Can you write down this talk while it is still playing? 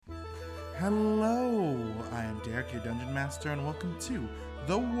Hello, I am Derek, your Dungeon Master, and welcome to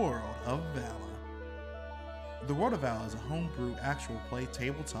The World of Valor. The World of Valor is a homebrew actual play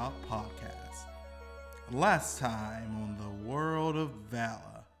tabletop podcast. Last time on The World of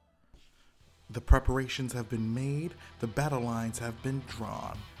Valor. The preparations have been made, the battle lines have been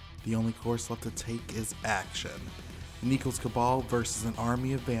drawn. The only course left to take is action. Nico's Cabal versus an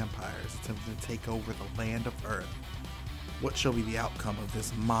army of vampires attempting to take over the land of Earth. What shall be the outcome of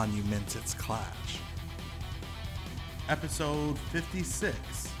this monumentous clash? Episode 56,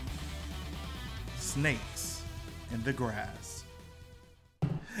 Snakes in the Grass.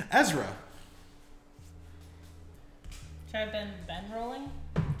 Ezra! Should I have been Ben rolling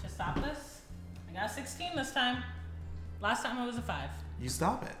to stop this? I got a 16 this time. Last time it was a 5. You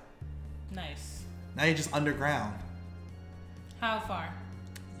stop it. Nice. Now you're just underground. How far?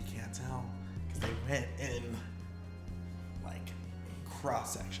 You can't tell, because they went in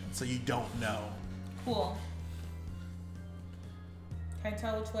cross section, so you don't know. Cool. Can I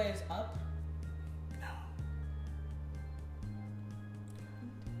tell which way is up? No.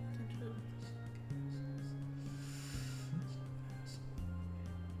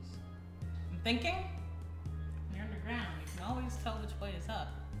 I'm thinking. When you're underground, you can always tell which way is up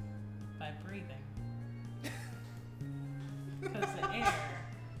by breathing. Because the air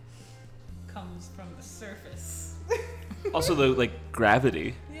comes from the surface. Also,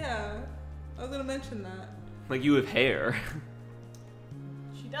 gravity. Yeah, I was gonna mention that. Like, you have hair.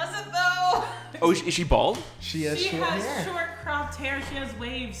 She doesn't, though. Oh, is she bald? She has short hair. Short cropped hair. She has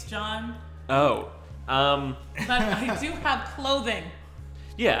waves, John. Oh. But I do have clothing.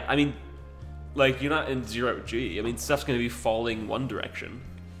 Yeah, I mean, you're not in 0G. I mean, stuff's gonna be falling one direction.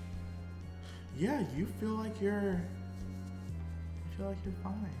 Yeah, you feel like you're fine.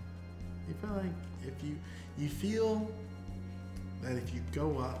 You feel like you feel that if you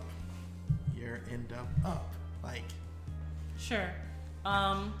go up, you end up. Sure.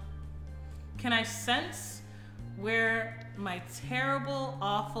 Can I sense where my terrible,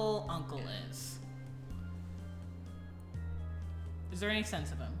 awful uncle is? Is there any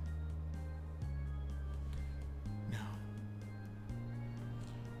sense of him? No.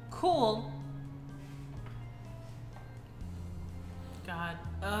 Cool. God.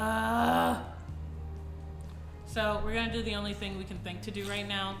 So we're gonna do the only thing we can think to do right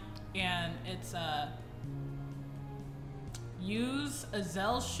now, and it's use a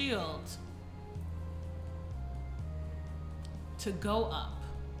Zell shield to go up.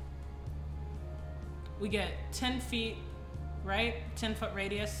 We get 10 feet, right? 10-foot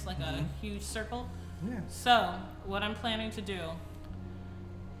radius, like a huge circle. Yeah. So what I'm planning to do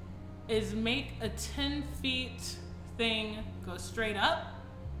is make a 10 feet thing go straight up.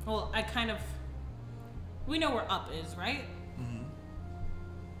 Well, we know where up is, right? Mm-hmm.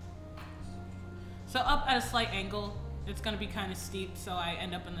 So up at a slight angle, it's going to be kind of steep, so I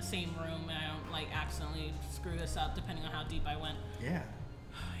end up in the same room and I don't accidentally screw this up depending on how deep I went. Yeah.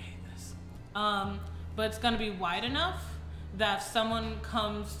 I hate this. But it's going to be wide enough that if someone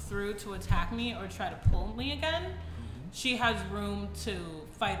comes through to attack me or try to pull me again, she has room to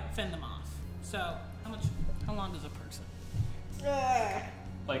fend them off. So how long does a person?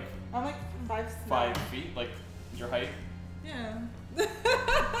 I'm 5 feet, your height. Yeah.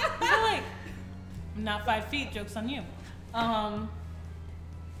 I'm not 5 feet. Joke's on you. 4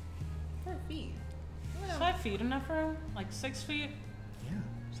 feet. 5 feet enough room? 6 feet? Yeah.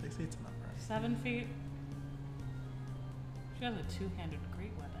 6 feet's enough, right? 7 feet? She has a two-handed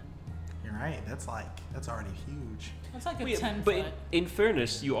great weapon. You're right. That's already huge. That's like a Wait, 10 but foot. in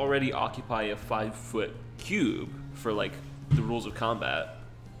fairness, you already occupy a 5-foot cube for the rules of combat.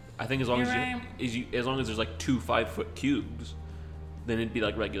 I think as long as long as there's 2 5-foot cubes, then it'd be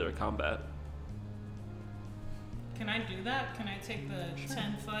regular combat. Can I do that? Can I take the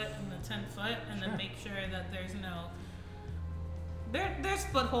 10 foot and the 10 foot and then make sure that there's no... There's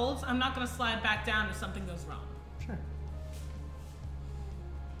footholds. I'm not going to slide back down if something goes wrong. Sure.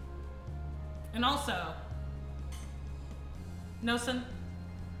 And also, no sense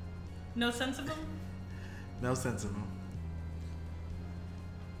of them? No sense of them.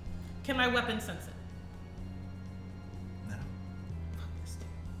 Can my weapon sense it? No.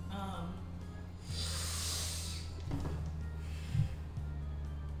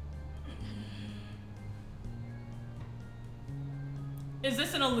 Is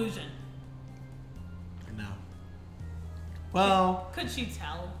this an illusion? No. Well... Could she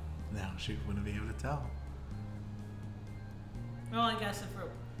tell? No, she wouldn't be able to tell. Well, I guess if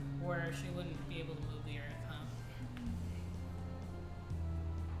it were, she wouldn't be able to move the earth, huh?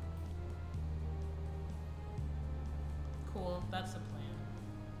 Cool, that's the plan.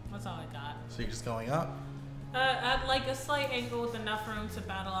 That's all I got. So you're just going up? At like a slight angle with enough room to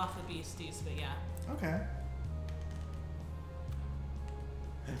battle off the beasties, but yeah. Okay.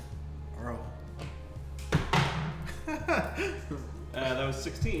 Roll. That was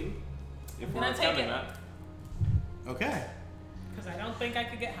 16. If I'm we're gonna take counting it. that. Okay. Because I don't think I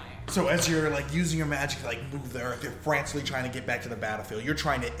could get higher. So as you're like using your magic to like move the earth, you're frantically trying to get back to the battlefield. You're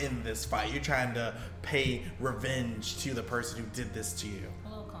trying to end this fight. You're trying to pay revenge to the person who did this to you. A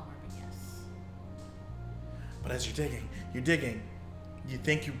little calmer, but yes. But as you're digging, you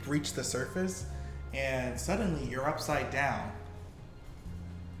think you've reached the surface, and suddenly you're upside down.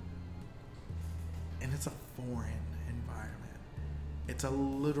 And it's a foreign environment. It's a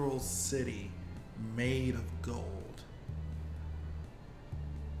literal city made of gold.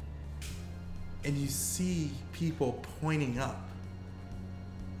 And you see people pointing up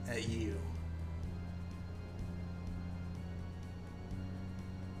at you.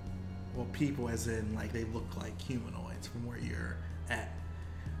 Well, people as in like they look like humanoids from where you're at.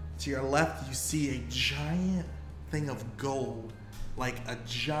 To your left, you see a giant thing of gold, like a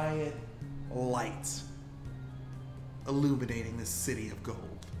giant light illuminating this city of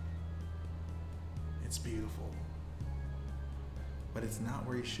gold. It's beautiful. But it's not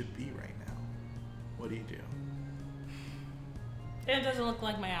where you should be right now. What do you do? And it doesn't look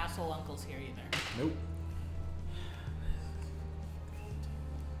like my asshole uncle's here either. Nope.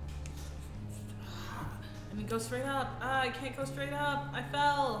 I mean, go straight up. I can't go straight up. I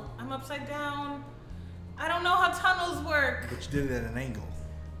fell. I'm upside down. I don't know how tunnels work. But you did it at an angle.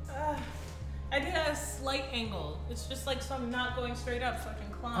 I did it at a slight angle. It's just like so I'm not going straight up so I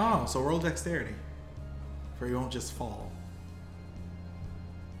can climb. Oh, so roll dexterity. For you won't just fall.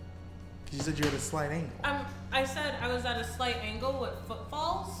 'Cause you said you had a slight angle. I said I was at a slight angle with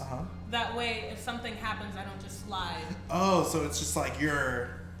footfalls. Uh-huh. That way, if something happens, I don't just slide. Oh, so it's just like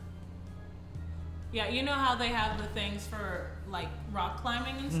you're... Yeah, you know how they have the things for like rock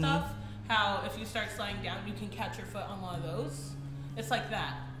climbing and stuff? How if you start sliding down, you can catch your foot on one of those? It's like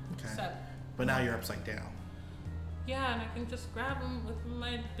that. Okay. Except, But now you're upside down. yeah, and I can just grab them with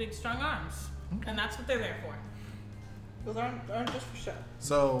my big strong arms. Okay. And that's what they're there for. Those aren't just for show.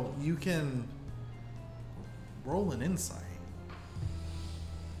 So you can roll an insight.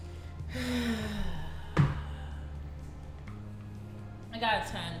 I got a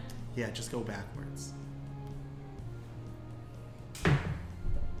 10. Yeah, just go backwards.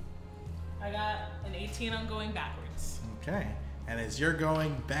 I got an 18 on going backwards. Okay. And as you're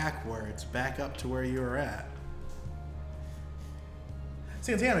going backwards, back up to where you were at.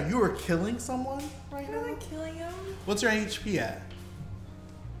 Santana, you were killing someone right now? Really killing him? What's your HP at?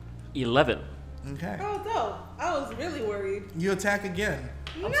 11. Okay. Oh, dope. I was really worried. You attack again.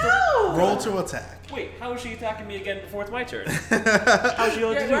 No! Roll to attack. Wait, how is she attacking me again before it's my turn? How is she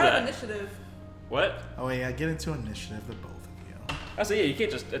able to do You're out that? of initiative. What? Oh yeah, get into initiative, the both of you. I say, yeah, you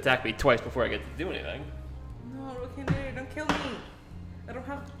can't just attack me twice before I get to do anything. No, Rokander, don't kill me. I don't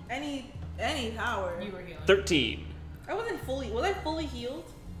have any power. You were healing. 13. I wasn't fully. Was I fully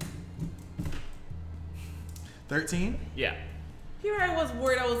healed? 13? Yeah. Here I was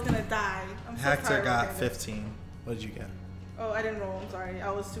worried I was gonna die. I'm so Hector sorry, got Rokander. 15. What did you get? Oh, I didn't roll. I'm sorry.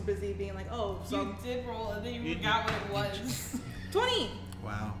 I was too busy being like, oh, so You did roll and then you forgot what it was. 20.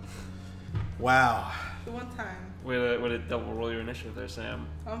 Wow. Wow. The one time. Way to double roll your initiative there, Sam.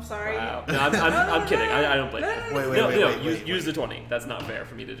 I'm sorry. Wow. No, I'm kidding. I don't blame you. Wait. Use the 20. That's not fair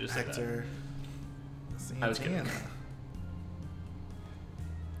for me to just say that. Hector. I was kidding. Santana.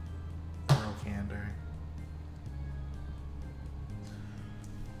 Rokander.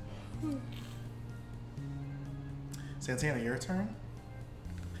 Santana, your turn.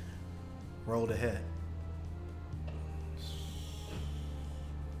 Roll to hit.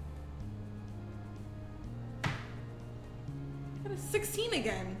 I got a 16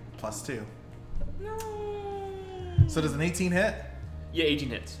 again. +2. No. So does an 18 hit? Yeah, 18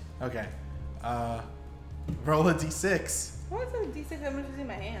 hits. Okay. Roll a d6. Why is that a D6? I'm using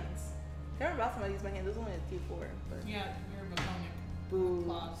my hands. I remember last time I used my hands. It was only a D4. But... Yeah, you're a Vaconic. Boo.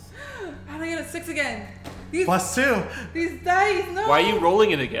 Claws. How did I get a 6 again? These +2. These dice, no. Why are you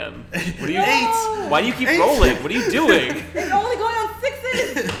rolling it again? What are you? No. Why do you keep 8. rolling? What are you doing? It's only going on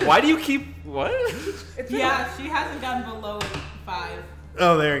 6s. Why do you keep what? It's Yeah, she hasn't gotten below 5.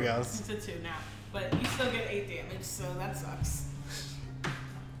 Oh, there he goes. It's a 2 now. But you still get 8 damage, so that sucks.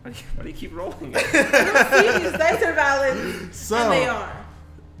 Why do you keep rolling it? See, these dice are valid. So, and they are.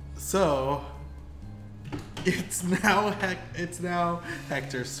 So, it's now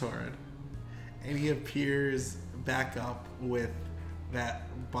Hector's turn, and he appears back up with that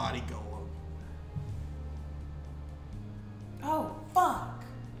body golem. Oh, fuck.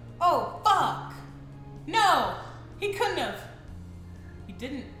 He couldn't have. He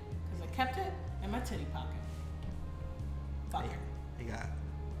didn't, because I kept it in my titty pocket. Fucker. He got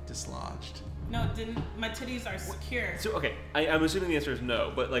dislodged. No, it didn't. My titties are secure. So, okay, I'm assuming the answer is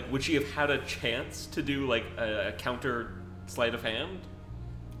no, but, like, would she have had a chance to do, like, a counter sleight of hand?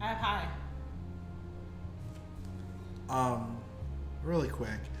 I have high. Really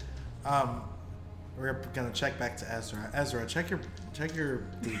quick. We're gonna check back to Ezra. Ezra, check your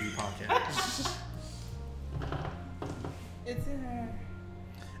DB pocket. It's in her.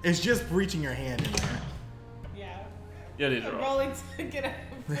 It's just reaching your hand in there. Yeah. Yeah, these are I'm all. rolling to get a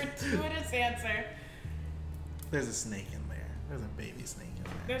fortuitous answer. There's a snake in there. There's a baby snake in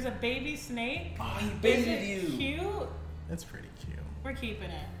there. There's a baby snake. Oh, he Is baited it you. cute? It's pretty cute. We're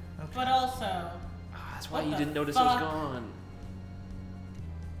keeping it. Okay. But also, That's why What you the didn't notice it was fuck? gone.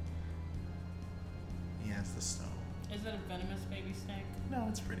 He has the stone. is it a venomous baby snake? No,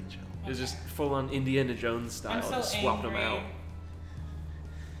 it's pretty chill. It was Okay. just full on Indiana Jones style. I'm so just swapped angry. them out.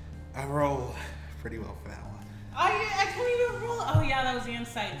 I rolled pretty well for that one. I couldn't even roll. Oh yeah, that was the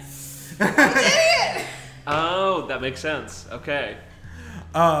insight. Idiot! Oh, that makes sense. Okay.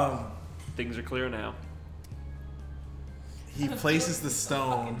 Things are clear now. He places the So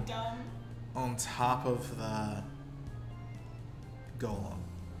stone fucking dumb. on top of the golem.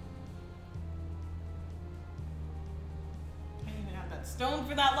 I didn't even have that stone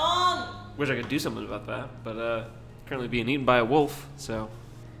for that long. Wish I could do something about that, but currently being eaten by a wolf, so.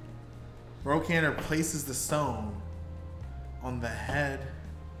 Rokander places the stone on the head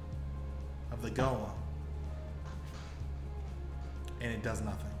of the golem. And it does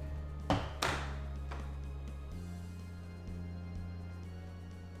nothing.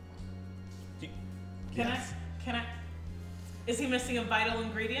 Can Yes. I? Is he missing a vital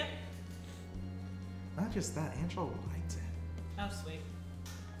ingredient? Not just that, Angela liked it. Oh sweet.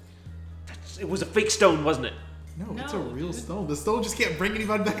 It was a fake stone, wasn't it? No, it's a No, real dude. stone. The stone just can't bring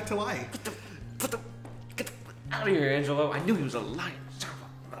anybody back to life. Get the out of here, Angelo. I knew he was a liar. Son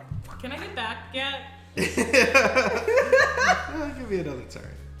of a motherfucker. Can I get back yet? Give me another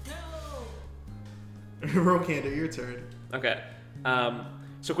turn. No. Rokander, your turn. Okay.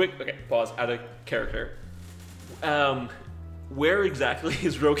 So quick. Okay. Pause. Out of character. Where exactly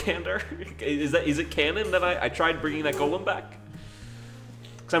is Rokander? Is it canon that I tried bringing that golem back?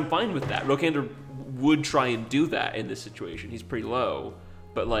 Because I'm fine with that. Rokander would try and do that in this situation. He's pretty low,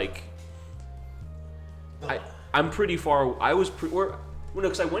 but like, I'm pretty far. I was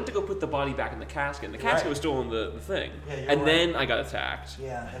because I went to go put the body back in the casket. And the casket Right. was still in the thing, Yeah, you're and right. then I got attacked.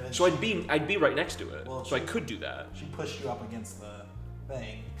 Yeah, and then So I'd be right next to it. Well, so I she- could do that. she pushed you up against the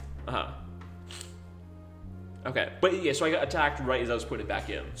thing. Uh-huh. Okay. But yeah, so I got attacked right as I was putting it back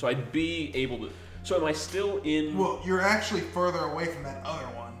in. So I'd be able to. So am I still in. Well, you're actually further away from that other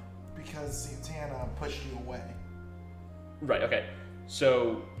one because Santana pushed you away. Right, okay.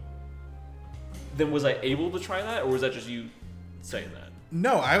 So then was I able to try that, or was that just you saying that?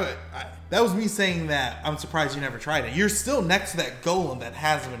 No, that was me saying that. I'm surprised you never tried it. You're still next to that golem that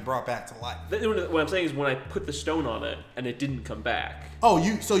hasn't been brought back to life. What I'm saying is when I put the stone on it and it didn't come back. Oh,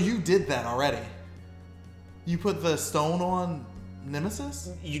 you did that already. You put the stone on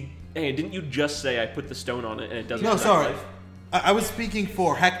Nemesis? Hey, didn't you just say I put the stone on it and it doesn't No, come back sorry. to life? I was speaking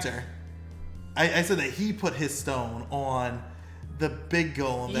for Hector. I said that he put his stone on the big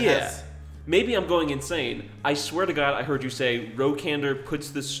golem that Yeah. has... Maybe I'm going insane. I swear to God, I heard you say Rokander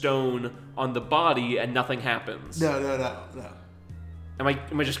puts the stone on the body and nothing happens. No. Am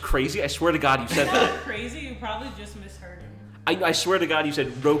I just crazy? I swear to God you said Not that. crazy. You probably just misheard him. I swear to God you said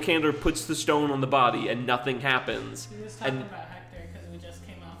Rokander puts the stone on the body and nothing happens. He was talking And about Hector because we just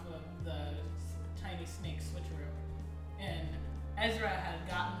came off of the tiny snake switcheroo, and Ezra had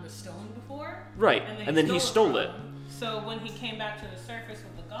gotten the stone before. right, and then he stole it. from him. So when he came back to the surface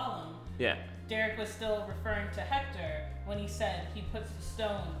with the golem, Yeah. Derek was still referring to Hector when he said he puts the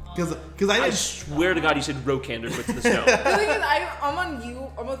stone on. Because I I didn't... swear to God you said Rokander puts the stone. The thing is,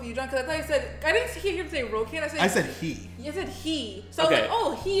 I'm with you, John, because I thought you said, I didn't hear him say Rokan. I said he. You said he. So Okay. I was like,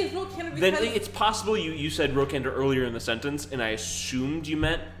 oh, he is Rokan Then because... it's possible you said Rokander earlier in the sentence, and I assumed you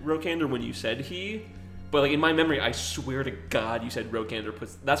meant Rokander when you said he. But like in my memory, I swear to God you said Rokander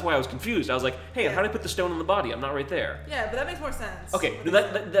puts. That's why I was confused. I was like, hey, how did I put the stone on the body? I'm not right there. Yeah, but that makes more sense. Okay, no,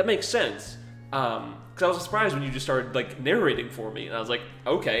 that makes sense. Because I was surprised when you just started like narrating for me, and I was like,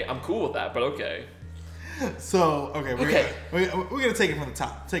 okay, I'm cool with that, but okay, So, okay, Okay. we're gonna take it from the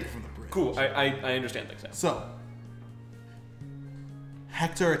top. Take it from the bridge. cool. I understand things now. So,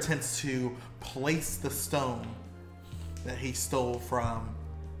 Hector attempts to place the stone that he stole from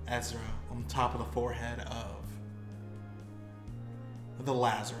Ezra on top of the forehead of the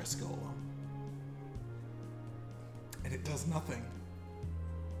Lazarus golem. It does nothing.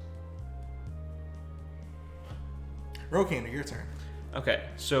 Rokander, your turn. Okay,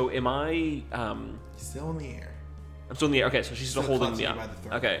 so am I... Still in the air. I'm still in the air. Okay, so she's still holding me up. by the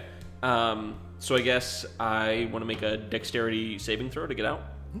throat. Okay. So I guess I want to make a dexterity saving throw to get out.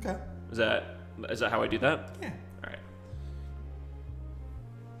 Okay. Is that how I do that? Yeah. All right.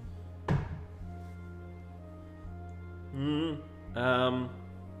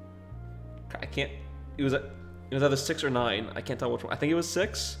 I can't. It was either 6 or 9. I can't tell which one. I think it was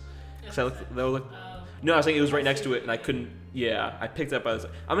 6. No, I was saying it was right next to it, and I couldn't. Yeah, I picked up. I'm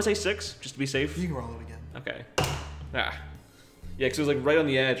gonna say 6 just to be safe. You can roll it again. Okay. Yeah, because it was like right on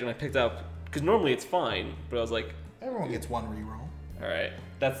the edge, and I picked up. Because normally it's fine, but I was like, Everyone gets one reroll. all right,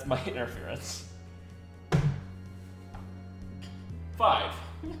 that's my interference. 5.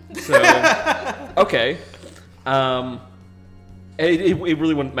 So okay. It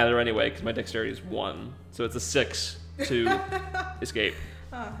really wouldn't matter anyway because my dexterity is 1, so it's a 6 to escape.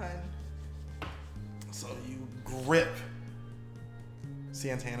 Oh, hun. So you grip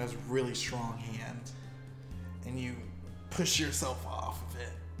Santana's really strong hand, and you push yourself off of it,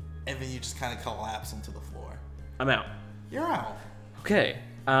 and then you just kind of collapse onto the floor. I'm out. You're out. Okay.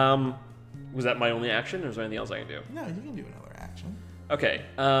 Was that my only action, or is there anything else I can do? No, you can do another action. Okay.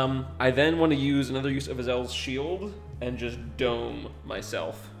 I then want to use another use of Azel's shield and just dome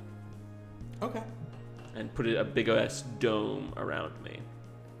myself Okay. and put a big ass dome around me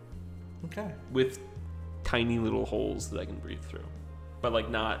Okay. with tiny little holes that I can breathe through, but like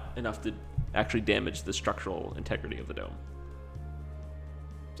not enough to actually damage the structural integrity of the dome.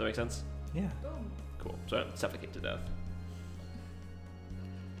 Does that make sense? Yeah. Cool. So I don't suffocate to death.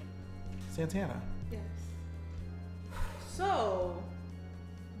 Santana. Yes. So,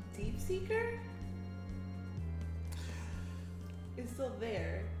 Deep Seeker is still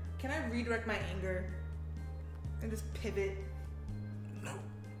there. Can I redirect my anger and just pivot? No.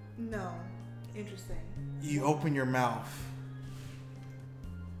 No. Interesting. You open your mouth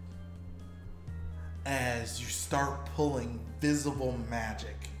as you start pulling visible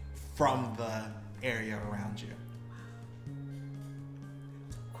magic from the area around you.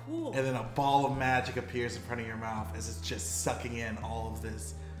 Cool. And then a ball of magic appears in front of your mouth as it's just sucking in all of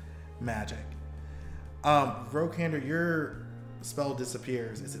this magic. Rokander, your spell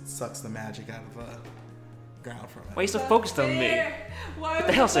disappears as it sucks the magic out of the ground from it. Why are you so focused on me? Why What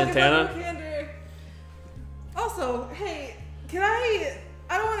the hell, Santana? Also, hey, can I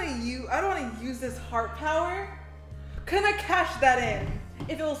don't want to use this heart power. Can I cash that in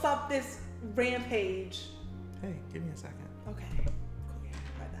if it will stop this rampage? Hey, give me a second. Okay. Cool. Yeah,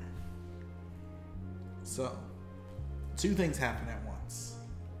 try that. So, 2 things happen at once.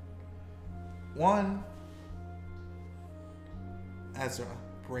 One, Ezra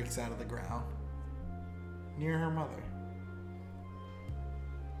breaks out of the ground near her mother.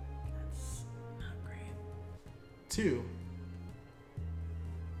 That's not great. 2,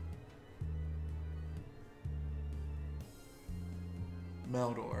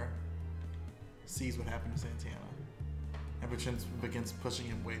 Meldor sees what happened to Santana and begins pushing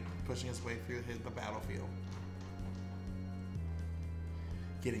his way through the battlefield,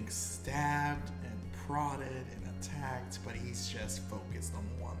 getting stabbed and prodded and attacked, but he's just focused on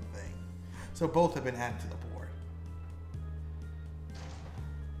one thing. So both have been added to the board.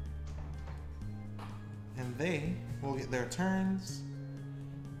 And they will get their turns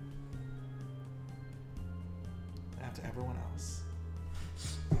after everyone else.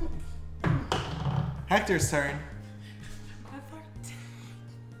 Hector's turn.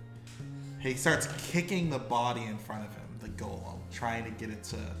 He starts kicking the body in front of him, the golem, trying to get it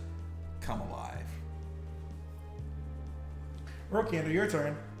to come alive. Rokander, your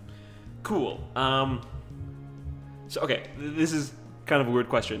turn. Cool. So okay, this is kind of a weird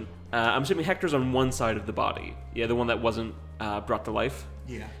question. I'm assuming Hector's on one side of the body. Yeah, the one that wasn't brought to life.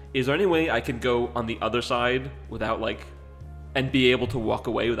 Yeah. Is there any way I can go on the other side without and be able to walk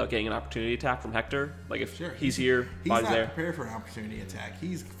away without getting an opportunity attack from Hector? Like if Sure. he's here, He's body's not there. prepared for an opportunity attack.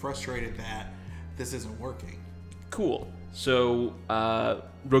 He's frustrated that this isn't working. Cool. So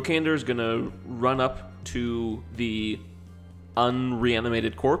Rokander's gonna run up to the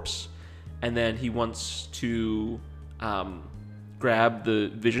unreanimated corpse, and then he wants to grab the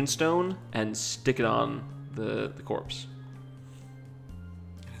vision stone and stick it on the corpse.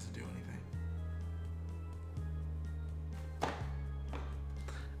 It doesn't do anything.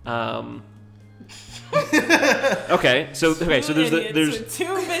 So there's with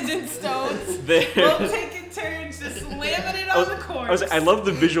 2 vision stones. We'll taking turns just slamming it on the corpse. I love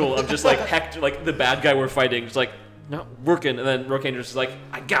the visual of just like Hector, like the bad guy we're fighting, just like not working, and then Rokander's just like,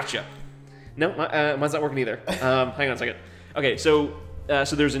 I gotcha. No, mine's not working either. Hang on a second. Okay, so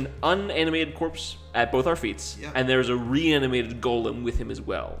there's an unanimated corpse at both our feet, and there's a reanimated golem with him as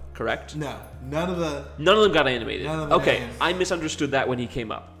well, correct? No, none of them got animated. Okay, I misunderstood that when he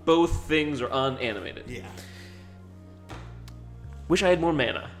came up. Both things are unanimated. Yeah. Wish I had more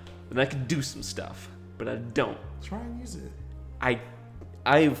mana, then I could do some stuff, but I don't. Try and use it. I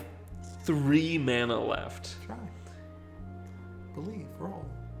have 3 mana left. Try. Believe, roll.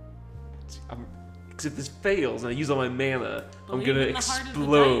 Because if this fails and I use all my mana, I'm gonna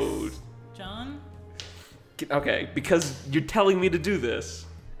explode. John? Okay, because you're telling me to do this,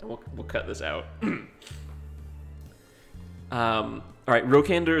 and we'll cut this out. All right,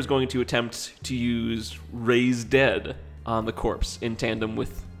 Rokander is going to attempt to use Raise Dead on the corpse in tandem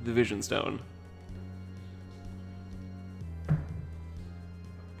with the Vision Stone.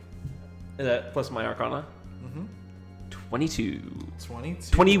 Is that plus my Arcana? Mm-hmm. 22.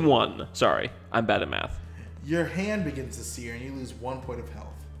 21. Sorry, I'm bad at math. Your hand begins to sear and you lose 1 point of health.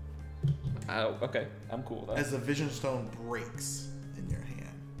 Oh, okay. I'm cool with that. As the Vision Stone breaks in your hand.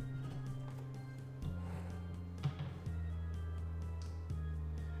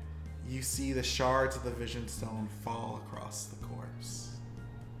 You see the shards of the Vision Stone fall across the corpse.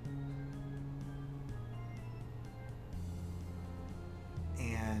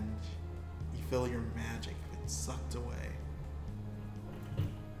 And you feel your magic get sucked away.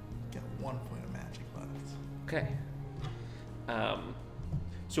 Get 1 point of magic left. Okay.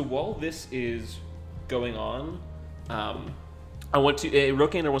 So while this is going on, I want to.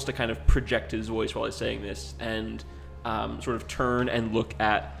 Rokander wants to kind of project his voice while he's saying this, and sort of turn and look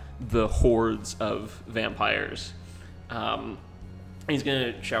at the hordes of vampires. And he's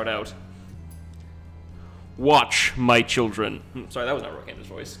gonna shout out, "Watch, my children." Sorry, that was not Rokander's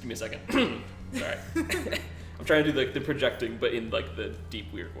voice. Give me a second. Sorry. I'm trying to do the projecting, but in like the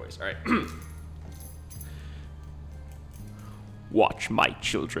deep, weird voice. All right. Watch, my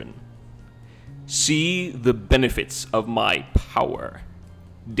children. See the benefits of my power.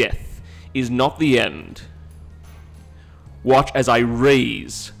 Death is not the end. Watch as I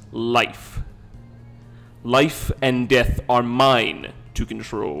raise life. Life and death are mine to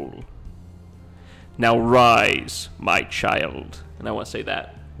control. Now rise, my child. And I want to say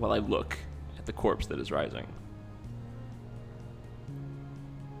that while I look at the corpse that is rising.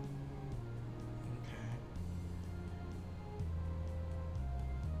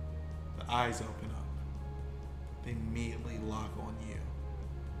 Eyes open up. They immediately lock on you.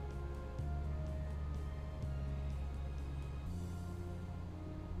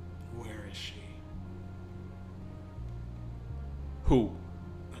 Where is she? Who?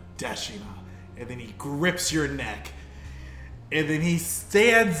 Adeshina. And then he grips your neck. And then he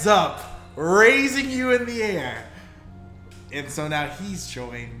stands up, raising you in the air. And so now he's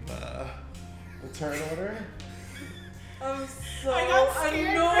joined the turn order. I'm so I got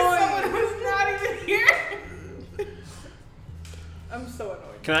scared for someone who's not even here. I'm so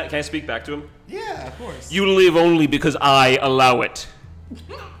annoyed. Can I speak back to him? Yeah, of course. You live only because I allow it.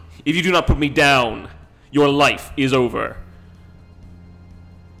 If you do not put me down, your life is over.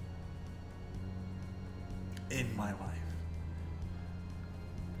 In my life.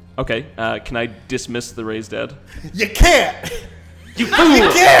 Okay, can I dismiss the raised dead? You can't! You fool! You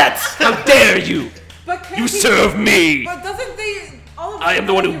can't! How dare you! But You serve me! But doesn't they? All of I am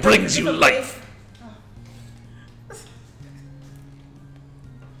the one who brings you life.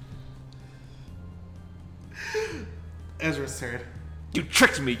 Ezra's turn. You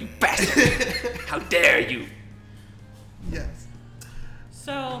tricked me, you bastard! How dare you! Yes.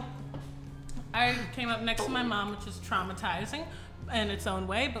 So, I came up next to my mom, which is traumatizing in its own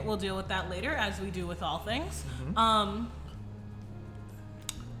way, but we'll deal with that later, as we do with all things. Mm-hmm.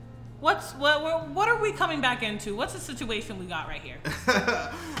 What are we coming back into? What's the situation we got right here?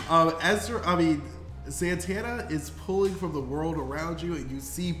 Santana is pulling from the world around you, and you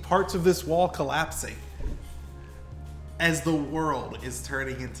see parts of this wall collapsing as the world is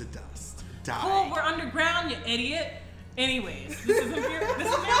turning into dust. Dying. Oh, we're underground, you idiot. Anyways, this isn't your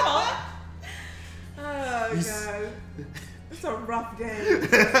fault. Oh god, it's a rough day.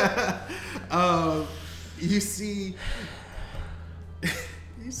 You see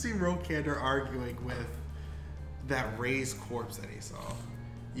Rokander arguing with that raised corpse that he saw.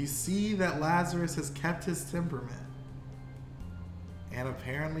 You see that Lazarus has kept his temperament and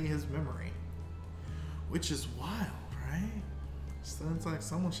apparently his memory, which is wild, right? Sounds like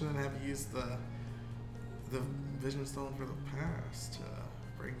someone shouldn't have used the Vision Stone for the past to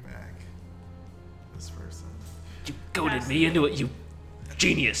bring back this person. You goaded me into it, you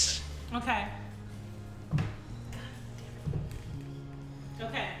genius. Okay.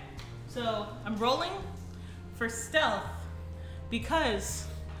 So I'm rolling for stealth because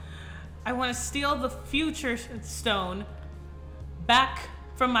I want to steal the future stone back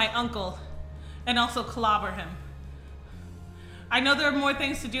from my uncle and also clobber him. I know there are more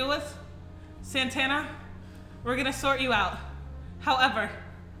things to deal with. Santana, we're gonna sort you out. However,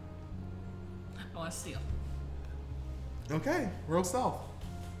 I want to steal. Okay, roll stealth.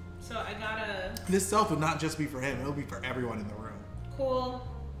 So I gotta... This stealth would not just be for him, it'll be for everyone in the room. Cool.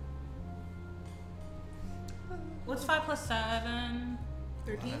 What's 5 plus 7?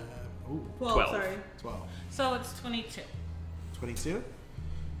 13? 12, 12. sorry. 12. So it's 22. 22?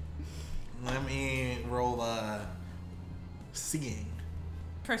 Let me roll seeing.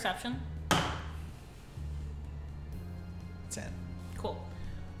 Perception. 10. Cool.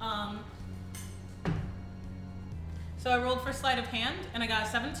 So I rolled for sleight of hand, and I got a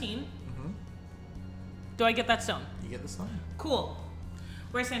 17. Mm-hmm. Do I get that stone? You get the stone. Cool.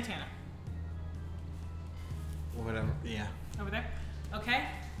 Where's Santana? Whatever. Yeah. Over there? Okay.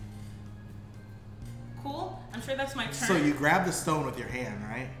 Cool. I'm sure that's my turn. So you grab the stone with your hand,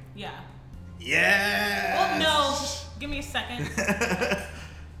 right? Yeah. Yeah. Oh, no. Give me a second.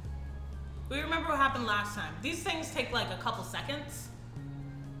 We remember what happened last time. These things take like a couple seconds.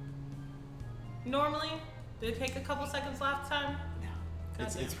 Normally. Did it take a couple seconds last time? No.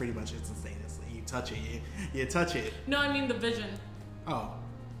 It's pretty much instantaneous. You touch it, you touch it. No, I mean the vision. Oh.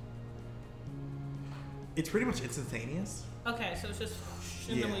 It's pretty much instantaneous. Okay, so it's just whoosh,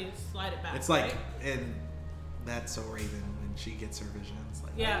 and then we slide it back. It's like, right? and that's so Raven when she gets her vision. It's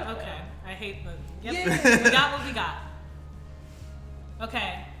like, Yeah, okay. I hate the... Yep, Yeah. we got what we got.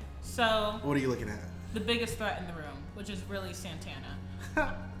 Okay, so What are you looking at? the biggest threat in the room, which is really Santana.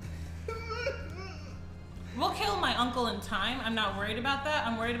 We'll kill my uncle in time. I'm not worried about that.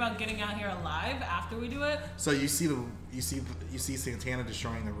 I'm worried about getting out here alive after we do it. So you see Santana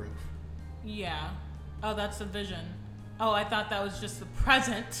destroying the roof. Yeah. Oh, that's the vision. Oh, I thought that was just the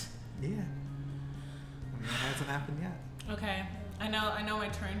present. Yeah. I mean, it hasn't happened yet. Okay. I know my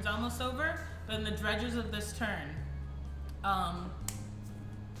turn's almost over, but in the dredges of this turn,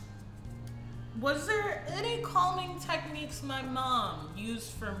 was there any calming techniques my mom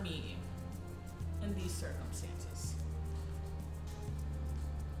used for me in these circumstances?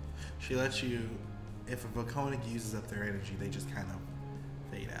 She lets you, if a Vaconic uses up their energy, they just kind of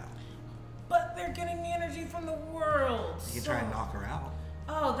fade out. But they're getting the energy from the world. You can try and knock her out.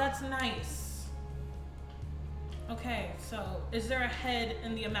 Oh, that's nice. Okay, so is there a head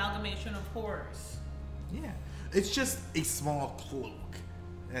in the amalgamation of horrors? Yeah. It's just a small cloak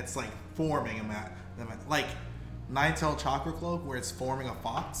that's like forming like Nine-Tailed Chakra Cloak where it's forming a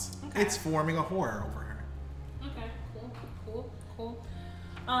fox. Okay. It's forming a horror over her. Okay, cool.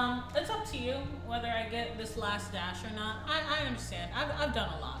 It's up to you whether I get this last dash or not. I understand. I've done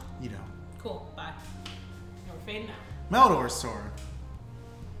a lot. You know. Cool, bye. We're fading out. Meldor's sword.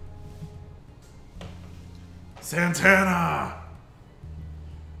 Santana!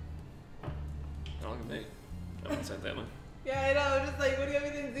 Not look at me. I'm not Santana. Yeah, I know. Just like, what do you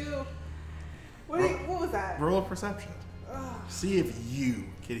want me to do? What was that? Roll a perception. Ugh. See if you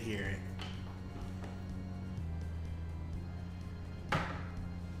could hear it.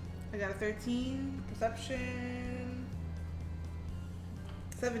 I got a 13. Perception.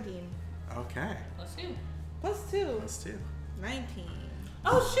 17. Okay. Plus 2. Plus 2. That's 2. 19.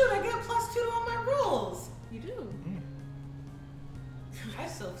 Oh shoot, I get a plus 2 to all my rolls. You do. I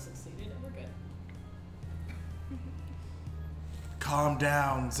still succeeded. We're good. Calm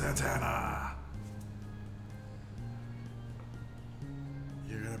down, Santana.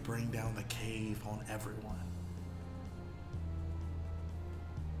 You're gonna bring down the cave on everyone.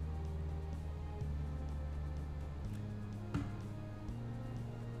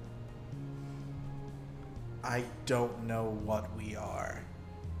 I don't know what we are.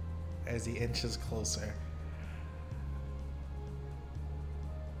 As he inches closer.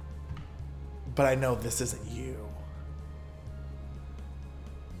 But I know this isn't you.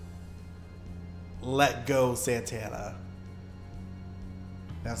 Let go, Santana.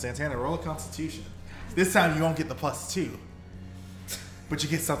 Now, Santana, roll a Constitution. This time you won't get the +2. But you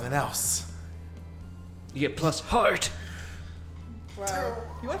get something else. You get plus heart. Wow.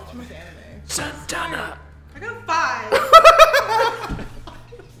 You watch too much anime. Santana. I got a 5.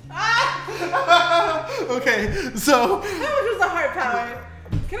 Okay, so How much was the heart power?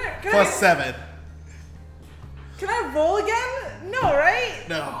 +7. Can I roll again? No, right?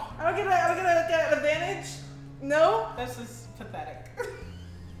 No. I don't get an advantage? No? This is pathetic.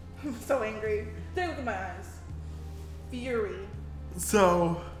 I'm so angry. Don't look at my eyes. Fury.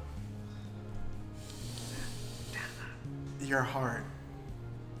 So your heart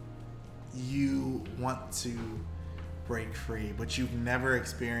you want to break free, but you've never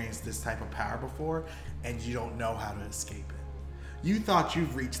experienced this type of power before, and you don't know how to escape it. You thought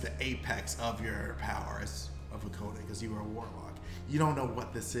you've reached the apex of your powers of Vaconic because you were a warlock. You don't know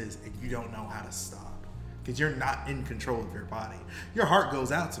what this is, and you don't know how to stop because you're not in control of your body. Your heart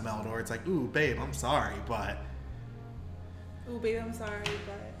goes out to Meldor. It's like, ooh, babe, I'm sorry, but... Ooh, babe, I'm sorry,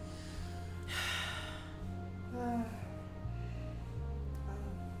 but...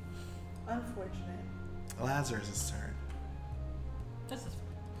 unfortunate. Lazarus' turn. This is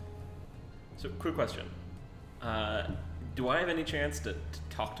So, quick question. Do I have any chance to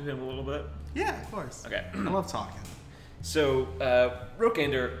talk to him a little bit? Yeah, of course. Okay. I love talking. So,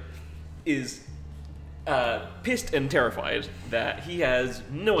 Rokander is pissed and terrified that he has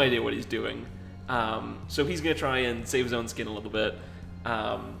no idea what he's doing. So he's going to try and save his own skin a little bit.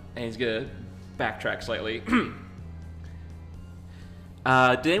 And he's going to backtrack slightly.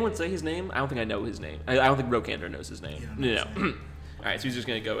 Did anyone say his name? I don't think I know his name. I don't think Rokander knows his name. No. Alright, so he's just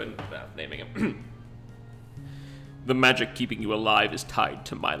going to go and naming him. The magic keeping you alive is tied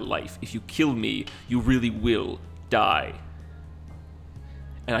to my life. If you kill me, you really will die.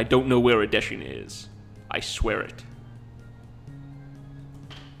 And I don't know where Adeshin is. I swear it.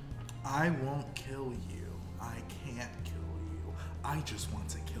 I won't kill you. I can't kill you. I just want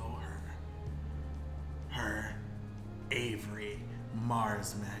to kill her. Her, Avery,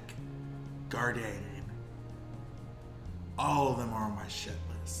 Marsmek, Gardain. All of them are on my shit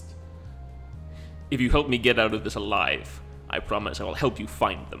list. If you help me get out of this alive, I promise I will help you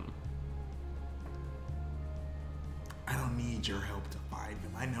find them. I don't need your help to find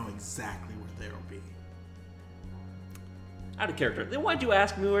them. I know exactly where they'll be. Out of character. Then why'd you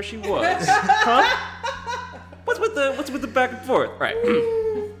ask me where she was? Huh? What's with the back and forth? Right.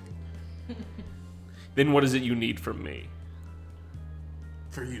 Then what is it you need from me?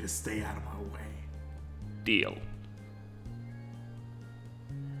 For you to stay out of my way. Deal.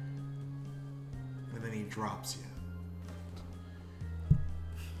 And then he drops you.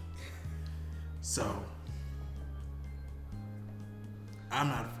 So, I'm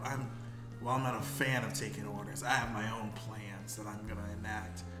not a fan of taking orders. I have my own plans that I'm gonna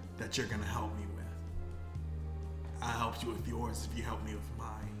enact that you're gonna help me with. I helped you with yours if you help me with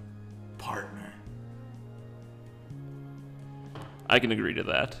my partner. I can agree to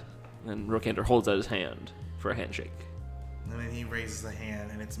that. And Rokander holds out his hand for a handshake. And then he raises a hand,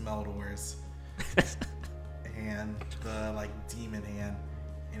 and it's Meldor's hand, the demon hand,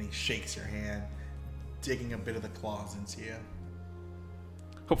 and he shakes your hand, digging a bit of the claws into you.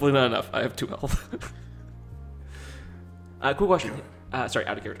 Hopefully not enough. I have 2 health. Cool question. Sorry,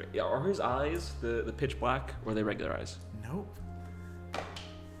 out of character. Yeah, are his eyes the pitch black, or are they regular eyes? Nope.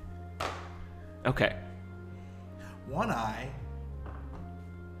 Okay. One eye.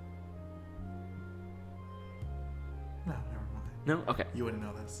 No, never mind. No? Okay. You wouldn't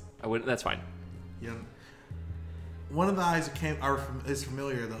know this. I wouldn't. That's fine. You don't, one of the eyes is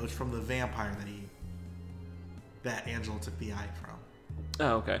familiar though. It's from the vampire that Angela took the eye from.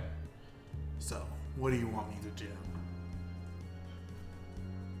 Oh, okay. So, what do you want me to do?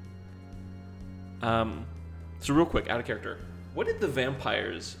 So real quick, out of character, what did the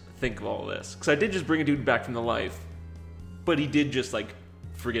vampires think of all this? Because I did just bring a dude back from the life, but he did just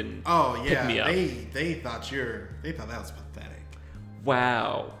friggin' pick me up. They thought that was pathetic.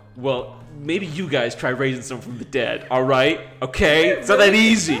 Wow. Well, maybe you guys try raising someone from the dead. All right? Okay, it's not that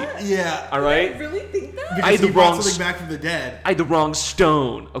easy. Yeah. All right. I really think that. Because I had the he brought wrong something back from the dead. I had the wrong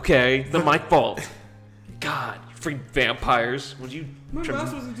stone. Okay, not my fault. God, you freaking vampires! Would you My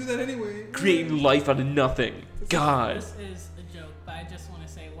boss doesn't do that anyway. creating life out of nothing? God. This is a joke, but I just want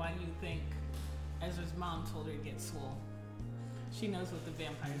to say, why do you think Ezra's mom told her to get swole? She knows what the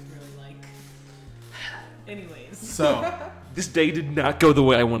vampires really like. Anyways. So, This day did not go the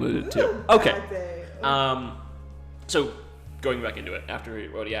way I wanted it to. Okay. So, going back into it, after he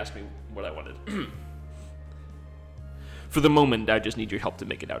already asked me what I wanted. For the moment, I just need your help to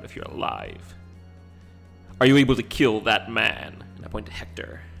make it out if you're alive. Are you able to kill that man? And I point to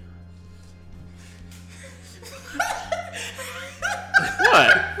Hector.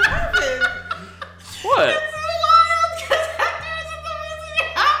 What? What? It's wild because Hector isn't the reason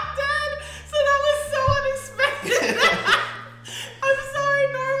you're half dead, so that was so unexpected. I'm sorry,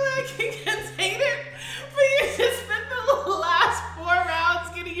 normally I can contain it, but you just spent the last 4 rounds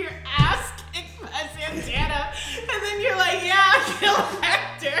getting your ass kicked by Santana, and then you're like, yeah, kill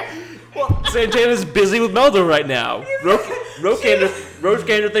Hector. Well, Santana's busy with Meldor right now.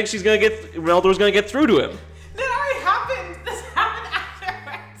 Rokander thinks Meldor's gonna get through to him. That already happened. This happened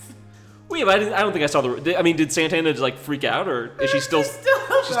afterwards. Well, yeah, but I don't think I saw did Santana just like freak out, or is she still? She's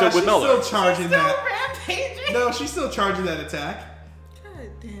still with Mello. She's still charging that. Rampaging. No, she's still charging that attack. God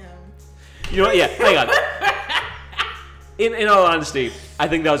damn. You know what? Yeah, hang on. In all honesty, I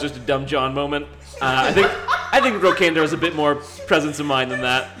think that was just a dumb John moment. I think Rokander has a bit more presence of mind than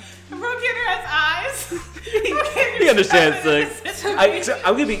that. Rokander has eyes. He understands things.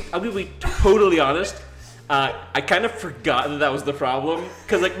 I'm gonna be totally honest. I kind of forgot that was the problem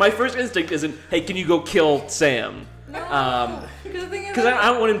because like my first instinct isn't, hey, can you go kill Sam? No. Because I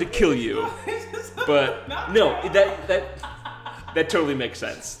don't want him to kill you. But no, that totally makes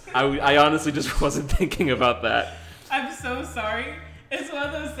sense. I honestly just wasn't thinking about that. I'm so sorry. It's one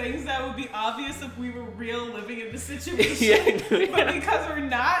of those things that would be obvious if we were real living in the situation. But because we're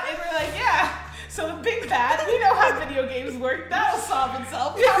not, and we're like, yeah. So the big bad, we know how video games work. That'll solve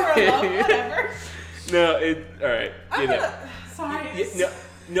itself. Power of love, whatever. No, all right. Sorry.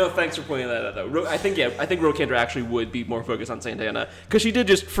 No, thanks for pointing that out, though. I think Rokander actually would be more focused on Santana because she did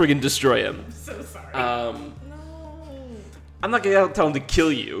just friggin' destroy him. I'm so sorry. No. I'm not gonna tell him to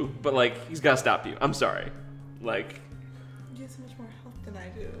kill you, but like he's gotta stop you. I'm sorry. Like. You have so much more health than I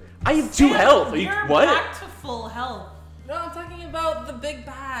do. I have 2 health. You're what? back to full health. No, I'm talking about the big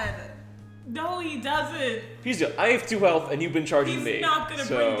bad. No, he doesn't. I have 2 health, and you've been charging me. He's not gonna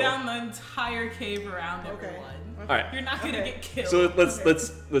bring down the entire cave around everyone. All right. You're not gonna get killed. So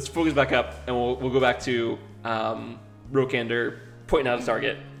let's focus back up, and we'll go back to Rokander pointing out a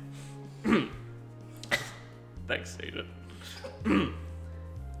target. Thanks, Agent.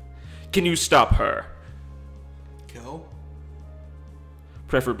 Can you stop her? Kill?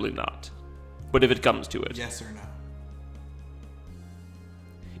 Preferably not, but if it comes to it, Yes or no?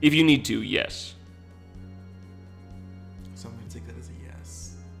 if you need to, yes. So I'm going to take that as a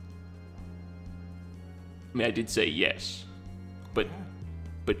yes. I mean, I did say yes, but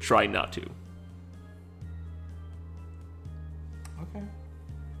try not to. Okay.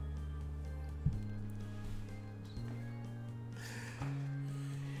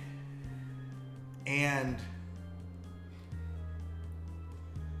 And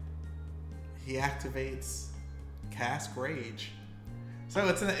he activates Cast Rage. So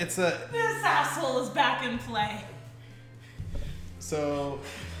it's a This asshole is back in play. So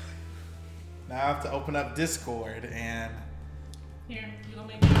now I have to open up Discord and Here, you gonna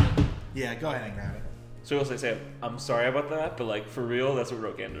make it? yeah, go ahead and grab it. So I'll say, I'm sorry about that, but like for real, that's what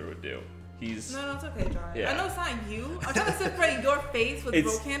Rokander would do. He's No, it's okay, John. Yeah. I know it's not you. I'm trying to separate your face with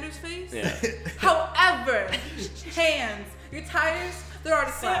Rokander's face. yeah. However, hands, your tires, they're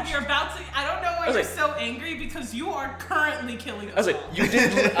already Sam, slashed. you're about to. I don't know why was you're like- so angry because you are currently killing us. I was like, all. you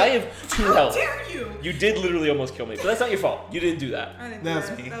did. I have 2 How health. dare you? You did literally almost kill me, but that's not your fault. You didn't do that. I didn't That's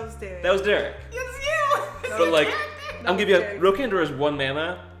do that. me. That was Derek. That was Derek. It's you. That But was like, Derek. I'm giving you Rokander has 1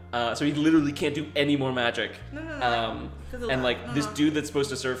 mana, so he literally can't do any more magic. No. And like this dude that's supposed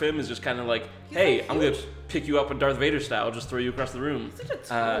to serve him is just kind of like, hey, so I'm gonna huge. pick you up in Darth Vader style, just throw you across the room. He's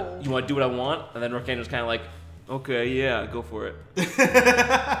such a tool. You want to do what I want? And then Rokander's kind of like, okay, yeah, go for it.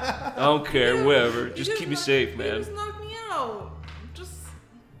 I don't care, whatever. Just keep me safe, You man. just knocked me out. Just.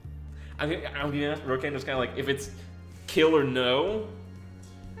 I'm gonna ask Rokander's kind of like, if it's kill or no,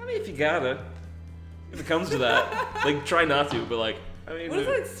 I mean, if you gotta, if it comes to that, like try not to, but like, I mean, What is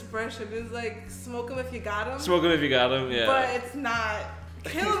that expression? It's like smoke him if you got him. smoke him if you got him, yeah. But it's not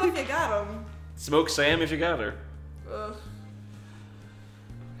kill him if you got him. Smoke Sam if you got her. Ugh.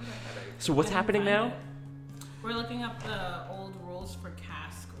 So what's happening now? We're looking up the old rules for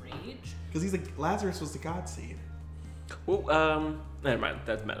Cask Rage. Because he's like, Lazarus was the God Seed. Well, never mind.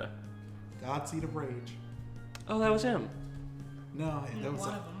 That's meta. God Seed of Rage. Oh, that was him. No, that was One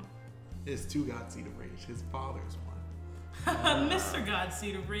of them. His 2 God Seed of Rage. His father's one. Mr.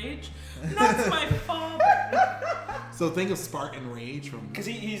 Godseed of Rage. That's my father. So think of Spartan Rage from. Because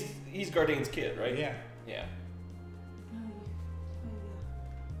he's Guardian's kid, right? Yeah. Yeah.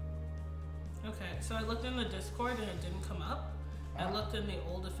 Okay, so I looked in the Discord and it didn't come up. I looked in the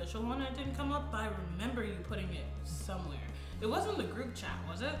old official one and it didn't come up, but I remember you putting it somewhere. It wasn't the group chat,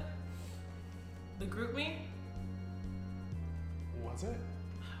 was it? The group me? Was it?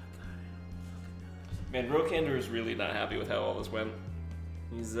 Man, Rokander is really not happy with how all this went.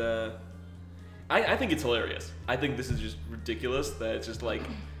 He's I think it's hilarious. I think this is just ridiculous that it's just like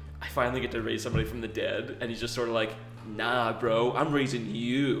I finally get to raise somebody from the dead, and he's just sort of like, nah, bro, I'm raising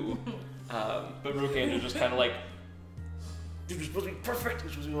you. But Rokander's just kind of like, dude, it's supposed to be perfect.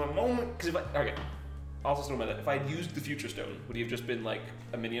 It's supposed to be my moment. Because also still if I had used the Future Stone, would he have just been like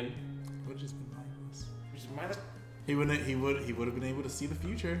a minion? Would have just been mindless. Just mindless? He would have been able to see the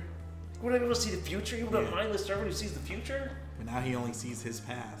future. would able to see the future? You would a mindless servant who sees the future? But now he only sees his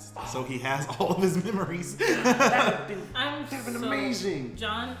past. So he has all of his memories. That would I'm have been so, amazing.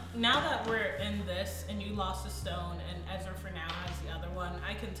 John, now that we're in this and you lost a stone and Ezra for now has the other one,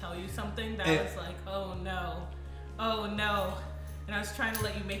 I can tell you something that was like, oh no. And I was trying to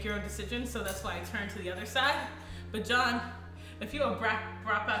let you make your own decision, so that's why I turned to the other side. But John, if you had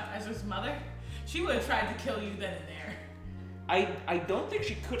brought back Ezra's mother, she would have tried to kill you then and there. I don't think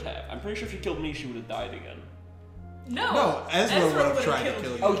she could have. I'm pretty sure if she killed me, she would have died again. No, Ezra would have tried to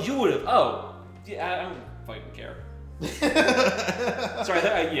kill you. Oh, you would have. Oh, yeah. I don't fucking care. Sorry.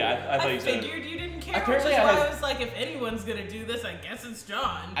 I thought you said. I figured you didn't care. Apparently, which is why I was like, if anyone's gonna do this, I guess it's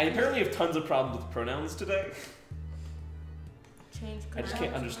John. I apparently have tons of problems with pronouns today. Change. I just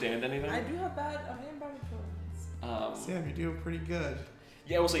can't understand anything. I do have bad pronouns. Sam, you're doing pretty good.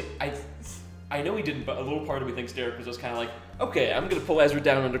 Yeah, we'll see. I know he didn't, but a little part of me thinks Derek was just kind of like, okay, I'm gonna pull Ezra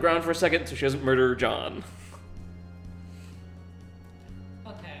down underground for a second so she doesn't murder John.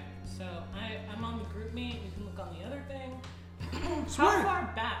 Okay, so I'm on the group meet. You can look on the other thing. How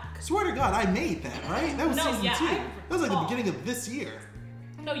far back? Swear to God, I made that, right? That was season 2. That was like the recall. beginning of this year.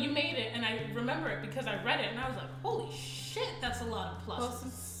 No, you made it, and I remember it because I read it, and I was like, holy shit, that's a lot of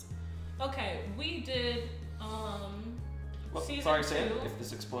pluses. Okay, we did, Well, season sorry, 2. Sam, if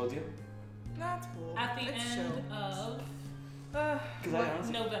this explodes you. That's cool. At the It's end chill. of Because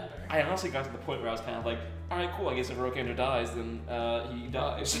November. I honestly got to the point where I was kind of like, all right, cool. I guess if Rokander dies, then he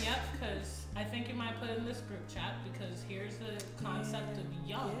dies. Yep, because I think you might put it in this group chat because here's the concept of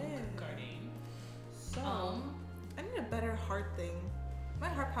young guardian. So, I need a better heart thing. My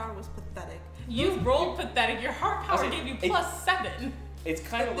heart power was pathetic. You rolled pathetic. Your heart power gave you +7. It's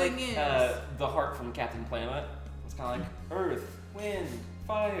kind of The like thing is- the heart from Captain Planet. It's kind of like Earth, Wind,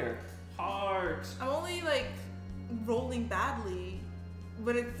 Fire, Heart. I'm only like rolling badly,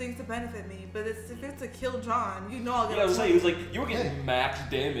 but it seems to benefit me. But if it's to kill John, you know I'll get. Yeah, I was saying, it was like you were Hey. getting max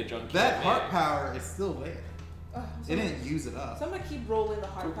damage on. That killing heart me. power is still there. So It didn't use it up. So I'm gonna keep rolling the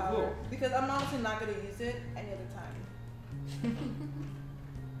heart Cool, power cool. because I'm honestly not gonna use it any other time.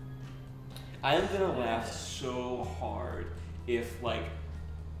 I am gonna laugh so hard if like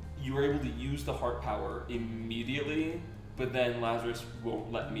you were able to use the heart power immediately, but then Lazarus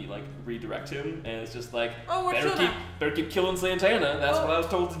won't let me like redirect him, and it's just like Oh, we're chill now. better keep killing Santana. That's what I was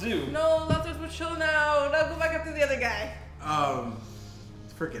told to do. No, Lazarus, we're chill now. Now go back after the other guy.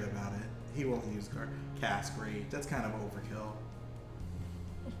 Forget about it. He won't use cast grade. That's kind of overkill.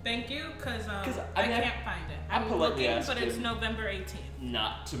 Thank you, because I I mean, can't find it. I I'm politely looking, asked but it's him- November 18th.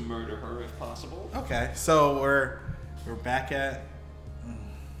 Not to murder her if possible. Okay, so we're back at.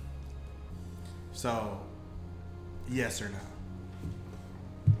 So, yes or no?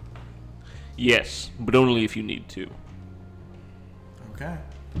 Yes, but only if you need to. Okay.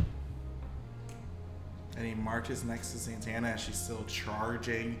 And he marches next to Santana as she's still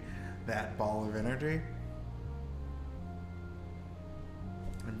charging that ball of energy.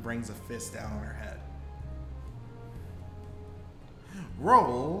 And brings a fist down on her head.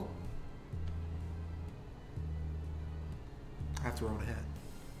 Roll. I have to roll to hit.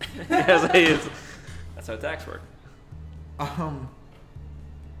 Yes, that's how attacks work.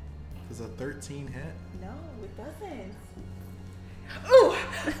 Does a 13 hit? No, it doesn't. Ooh.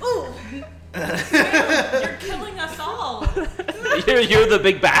 You're killing us all. you're the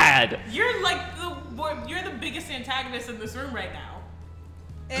big bad. You're like you're the biggest antagonist in this room right now.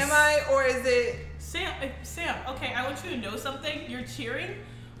 Am I, or is it? Sam, okay, I want you to know something. You're cheering,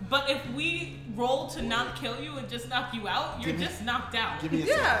 but if we roll to not kill you and just knock you out, you're Give me- just knocked out. Give me a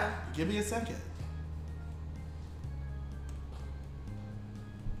Yeah. second. Give me a second.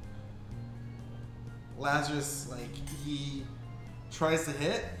 Lazarus, like, he tries to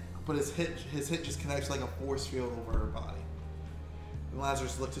hit, but his hit just connects like a force field over her body. And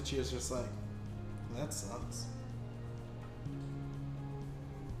Lazarus looks at you as just like, that sucks.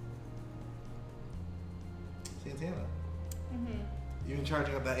 Santana, you've been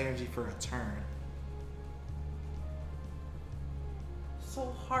charging up that energy for a turn.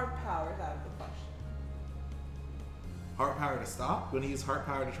 So heart power is out of the question. Heart power to stop? You want to use heart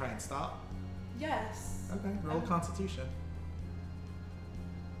power to try and stop? Yes. Okay, roll Constitution.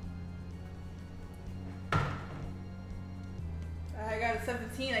 I got a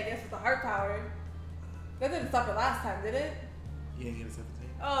 17, I guess, with the heart power. That didn't stop it last time, did it? You didn't get a 17?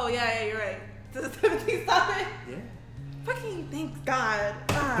 Oh, yeah, you're right. Does the 17 stop it? Yeah. Fucking thank God.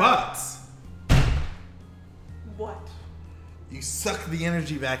 Ah. But What? you suck the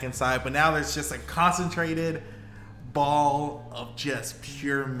energy back inside, but now there's just a concentrated ball of just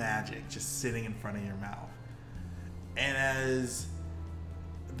pure magic just sitting in front of your mouth. And as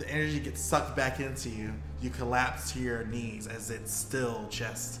the energy gets sucked back into you. You collapse to your knees as it's still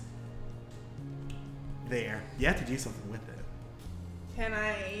just there. You have to do something with it. Can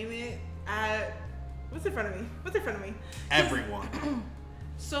I aim it at... What's in front of me? What's in front of me? Everyone.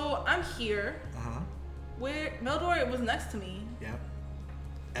 So I'm here. Uh-huh. Where Meldor was next to me. Yep.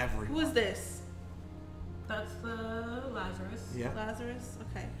 Everyone. Who is this? That's the Lazarus. Yep. Lazarus?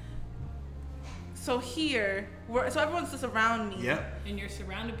 Okay. So here, so everyone's just around me. Yep. And you're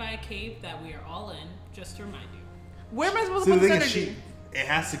surrounded by a cave that we are all in, just to remind you. Where am I supposed So to the put thing this is, energy? it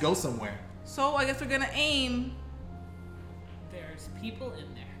has to go somewhere. So I guess we're gonna aim. There's people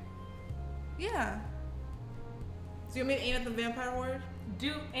in there. Yeah. So you want me to aim at the vampire ward?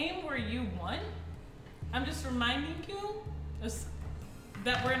 Do aim where you want. I'm just reminding you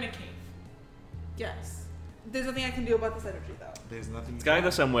that we're in a cave. Yes. There's nothing I can do about this energy though. There's nothing. It's gotta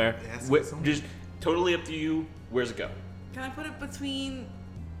go somewhere. It has to go somewhere. Just totally up to you. Where's it go? Can I put it between...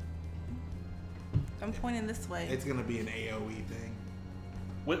 I'm pointing this way. It's gonna be an AOE thing.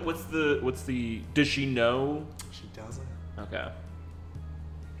 What's the? Does she know? She doesn't. Okay.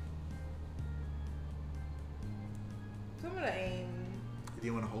 So I'm gonna aim. Do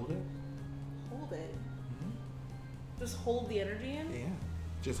you want to hold it? Hold it. Just hold the energy in? Yeah.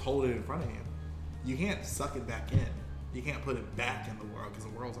 Just hold it in front of you. You can't suck it back in. You can't put it back in the world because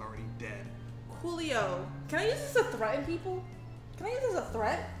the world's already dead. Coolio. Can I use this to threaten people? Can I use this as a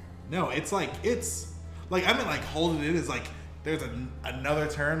threat? No, it's like I mean like holding it is like there's another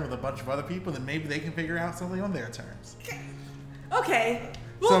turn with a bunch of other people, then maybe they can figure out something on their terms. Okay.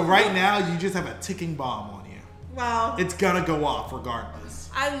 So right now you just have a ticking bomb on you. Wow. It's gonna go off regardless.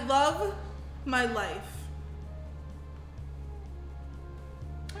 I love my life.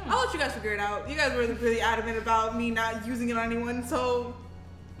 I'll let you guys figure it out. You guys were really adamant about me not using it on anyone, so...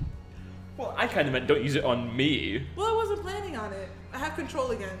 Well, I kind of meant don't use it on me. Well, I wasn't planning on it. I have control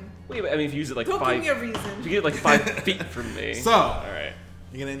again. Wait, I mean, if you use it like Don't 5... give me a reason. If you get it like 5 feet from me. So, alright.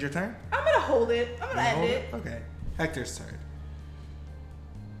 you gonna end your turn? I'm gonna hold it. I'm gonna end Hold it. Okay. Hector's turn.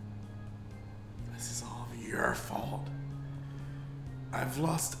 This is all your fault. I've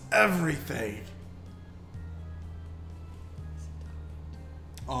lost everything.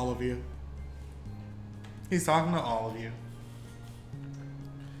 All of you. He's talking to all of you.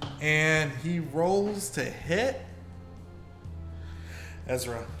 And he rolls to hit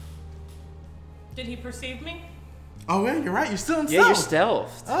Ezra. Did he perceive me? Oh yeah, you're right. You're still in Yeah, you're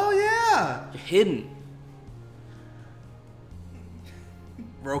stealth. stealthed. Oh yeah. You're hidden.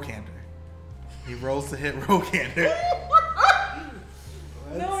 Rokander. He rolls to hit Rokander.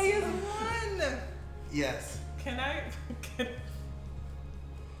 No, he has one. Yes. Can I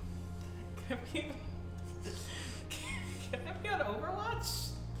be on Overwatch?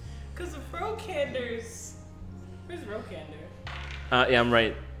 Because of Rokanders. Where's Rokander? Yeah, I'm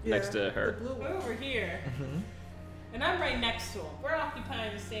right Yeah, next to the her. blue We're one. over here. Mm-hmm. And I'm right next to him. We're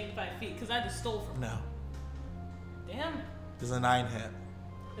occupying the same 5 feet because I just stole from him. No. Damn. There's a 9 hit.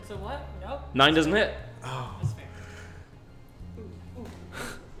 It's a what? Nope. 9 doesn't hit. Oh. That's fair.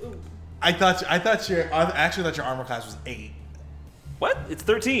 I actually thought your armor class was 8. What? It's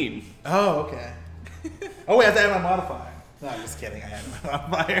 13. Oh, okay. Oh wait, I have to add my modifier. No, I'm just kidding. I added my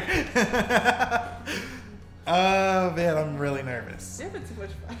modifier. Oh man, I'm really nervous. You're having too much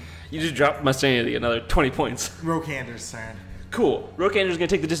fun. You just dropped my sanity another 20 points. Rokander's turn. Cool. Rokander's gonna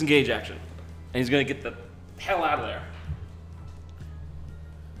take the disengage action. And he's gonna get the hell out of there.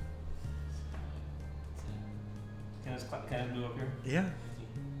 Can I move up here? Yeah.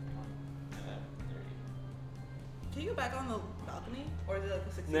 Can you go back on the balcony? Or is it like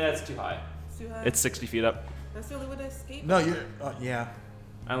a 60 Nah, that's too high. It's too high? It's 60 feet up. That's the only way to escape? No, you're. Yeah.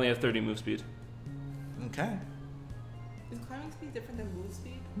 I only have 30 move speed. Okay. Is climbing speed different than move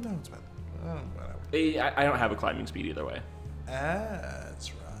speed? No, it's better. Whatever. I don't have a climbing speed either way.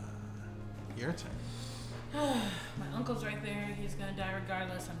 That's right. Your turn. My uncle's right there. He's gonna die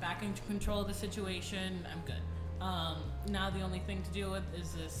regardless. I'm back in control of the situation. I'm good. Now the only thing to deal with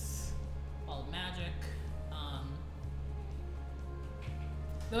is this ball of magic.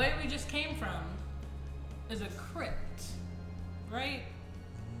 The way we just came from is a crypt, right?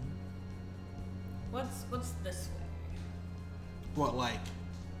 What's this way? What, like?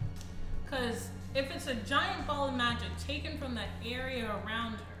 Because if it's a giant ball of magic taken from that area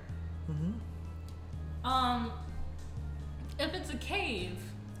around her, if it's a cave,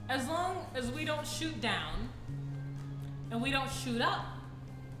 as long as we don't shoot down and we don't shoot up,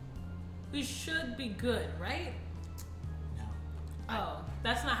 we should be good, right? No. Oh,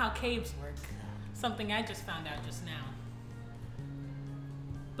 that's not how caves work. Something I just found out just now.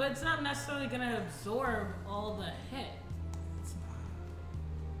 But it's not necessarily gonna absorb all the hit. It's not.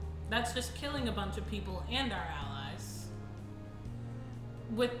 That's just killing a bunch of people and our allies.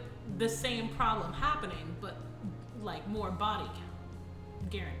 With the same problem happening, but like more body count.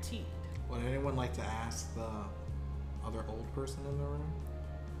 Guaranteed. Would anyone like to ask the other old person in the room?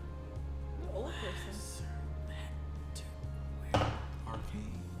 The old person.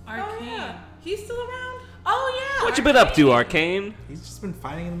 Arcane. Arcane. Oh, yeah. He's still around? Oh yeah. What you been up to, Arcane? He's just been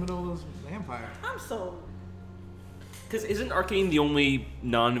fighting in the middle of those vampires. I'm so... Because isn't Arcane the only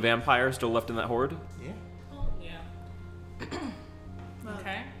non-vampire still left in that horde? Yeah. Oh yeah.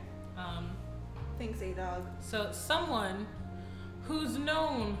 Okay. Thanks, A-Dog. So someone who's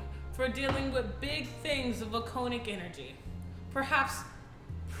known for dealing with big things of Vaconic energy. Perhaps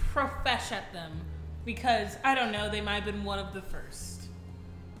profesh at them because, I don't know, they might have been one of the first.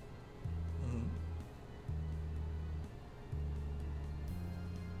 Mm-hmm.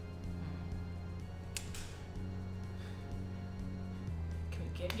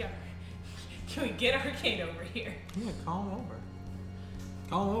 Can we get Arcane over here? Yeah, call him over.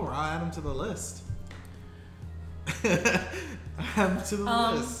 Call him over. I'll add him to the list. Add him to the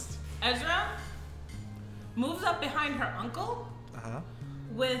list. Ezra moves up behind her uncle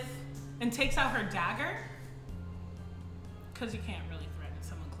and takes out her dagger. Because you can't really threaten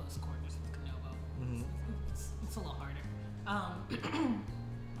someone close quarters with Kanobo. Mm-hmm. It's a little harder.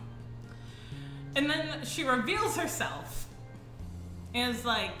 And then she reveals herself and is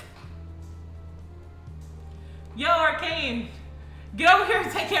like, yo, Arcane, get over here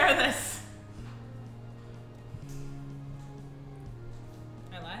and take care of this.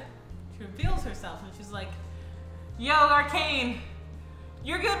 I lied. She reveals herself and she's like, yo, Arcane,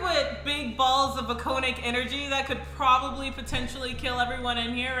 you're good with big balls of Vaconic energy that could probably potentially kill everyone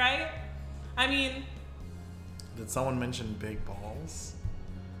in here, right? I mean... Did someone mention big balls?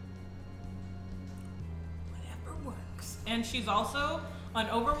 Whatever works. And she's also on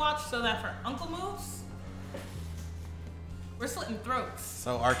Overwatch so that if her uncle moves, we're slitting throats.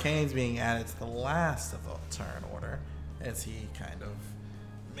 So Arcane's being added to the last of the turn order as he kind of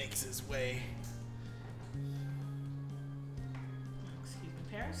makes his way. Excuse me,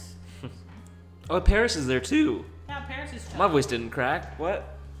 Paris? Oh, Paris is there too. Yeah, Paris is My voice didn't crack.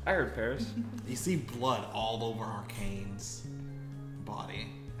 What? I heard Paris. You see blood all over Arcane's body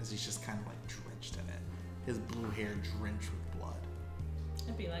as he's just kind of like drenched in it. His blue hair drenched with blood.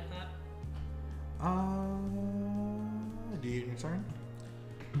 It'd be like that. Do you your turn?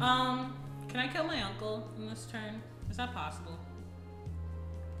 Can I kill my uncle in this turn? Is that possible?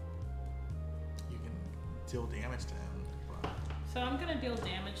 You can deal damage to him. But... So I'm gonna deal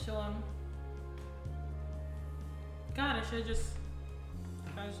damage to him. God, I should've just...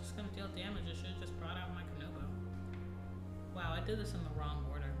 If I was just gonna deal damage, I should've just brought out my Kanobo. Wow, I did this in the wrong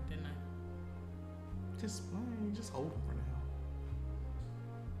order, didn't I? Just hold him for now.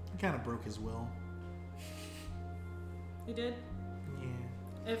 He kind of broke his will. You did?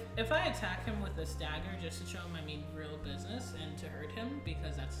 Yeah. If I attack him with this dagger just to show him I mean real business and to hurt him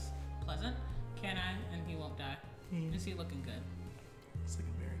because that's pleasant, can I? And he won't die. Yeah. Is he looking good? It's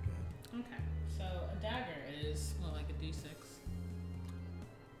looking very good. Okay. So a dagger is more like a D6.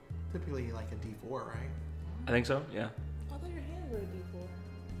 Typically like a D4, right? I think so, yeah. I thought your hands were a D4.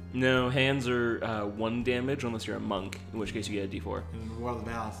 No, hands are 1 damage unless you're a monk, in which case you get a d4. In War of the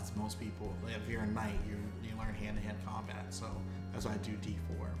Balance, it's most people. Like, if you're a knight, you learn hand-to-hand combat. So that's why I do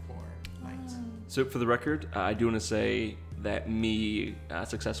D4 for knights. So for the record, I do want to say that me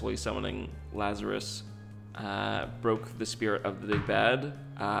successfully summoning Lazarus broke the spirit of the big bad.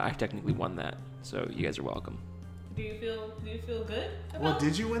 I technically won that, so you guys are welcome. Do you feel good about Well,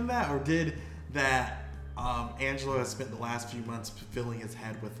 did you win that, or did that? Angelo has spent the last few months filling his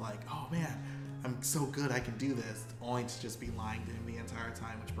head with like, oh man, I'm so good, I can do this, only to just be lying to him the entire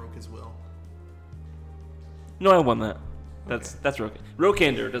time, which broke his will. No, I won that. That's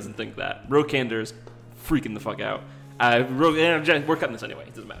Rokander doesn't think that. Rokander's freaking the fuck out. We're cutting this anyway.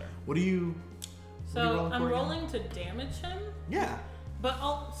 It doesn't matter. What do you? So I'm rolling to damage him. Yeah. But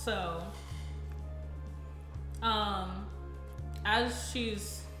also,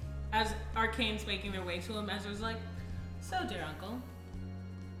 as Arcane's making their way to him, Ezra's like, so dear uncle,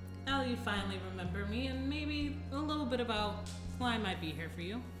 now that you finally remember me and maybe a little bit about why I might be here for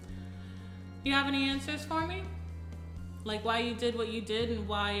you, you have any answers for me? Like why you did what you did and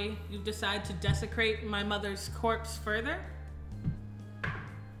why you decided to desecrate my mother's corpse further?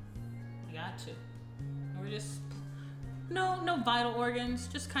 I got to. We're just, no vital organs,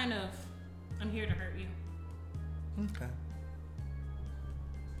 just kind of, I'm here to hurt you. Okay.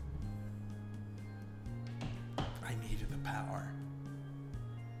 I needed the power.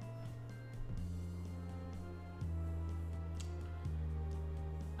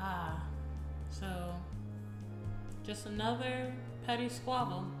 So just another petty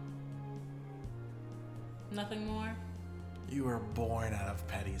squabble. Nothing more? You were born out of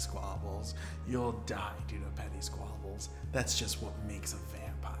petty squabbles. You'll die due to petty squabbles. That's just what makes a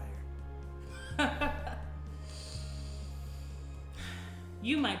vampire.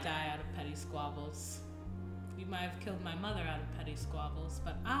 You might die out of petty squabbles. You might have killed my mother out of petty squabbles,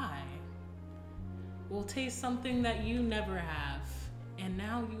 but I will taste something that you never have, and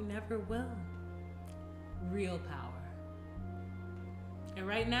now you never will. Real power. And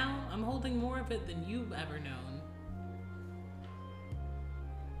right now, I'm holding more of it than you've ever known.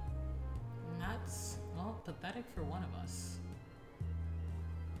 And that's, well, pathetic for one of us.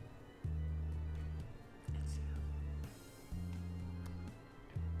 It's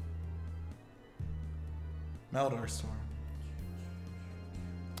you. Meldor Storm.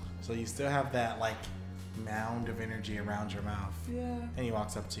 So you still have that, like, mound of energy around your mouth. Yeah. And he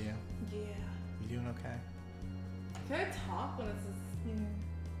walks up to you. Yeah. You doing okay? Can I talk when it's just,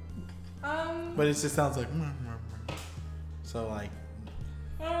 But it just sounds like... So, like...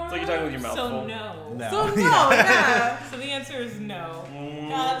 It's like you're talking with your mouth So full. no. No. So no, yeah. So the answer is no.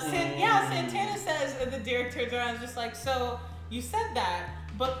 Santana says, and the Derek turns around and is just like, so you said that,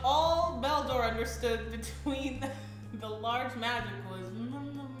 but all Meldor understood between the large magic was...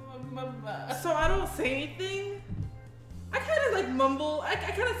 So I don't say anything. I kind of like mumble. I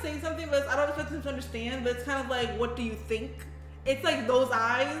kind of say something, but I don't expect them to understand. But it's kind of like, what do you think? It's like those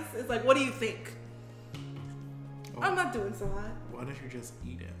eyes. It's like, what do you think? Oh. I'm not doing so hot. Why don't you just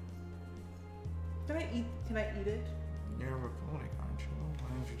eat it? Can I eat it? You're a Vaconic, aren't you? Why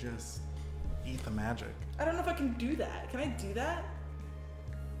don't you just eat the magic? I don't know if I can do that. Can I do that?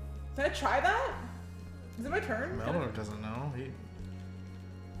 Can I try that? Is it my turn? Meldor doesn't know.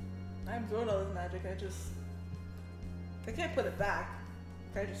 I absorbed all this magic. I can't put it back.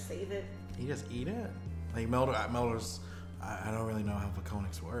 Can I just save it? You just eat it? Like Meldor's... I don't really know how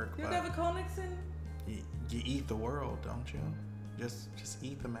Vaconics work, You but have Vaconics in? you eat the world, don't you? Just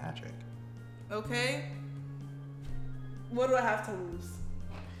eat the magic. Okay. What do I have to lose?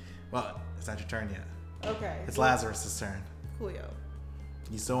 Well, it's not your turn yet. Okay. It's Lazarus' turn. Coolio.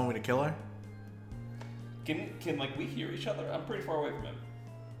 You still want me to kill her? Can like we hear each other? I'm pretty far away from him.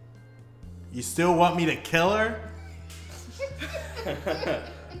 You still want me to kill her?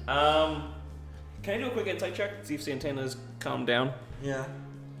 Can I do a quick insight check to see if Santana's calmed down? Yeah.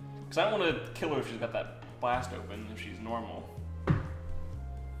 Because I don't want to kill her if she's got that blast open, if she's normal.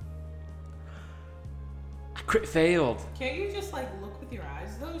 I crit failed. Can't you just like look with your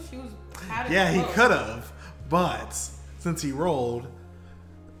eyes though? She was having Yeah, he close. could have, but since he rolled,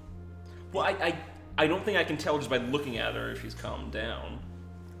 Well, I don't think I can tell just by looking at her if she's calmed down.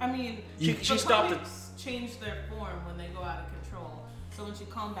 I mean, She stopped change their form when they go out of control. So when she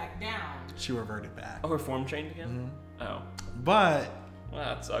calmed back down, she reverted back. Oh, her form changed again? Oh. But Well,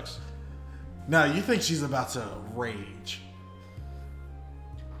 that sucks. no, you think she's about to rage.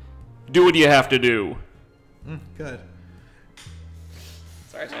 Do what you have to do. Good.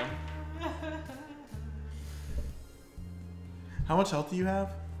 Sorry, Sam. How much health do you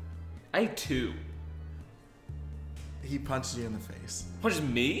have? I have 2. He punched you in the face. Punches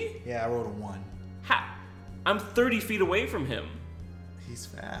me? Yeah, I rolled a 1. Ha! I'm 30 feet away from him. He's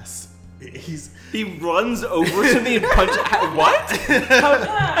fast. He runs over to me and punches. What?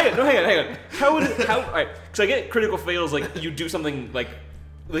 Hang on. How? All right. Because I get critical fails. Like you do something like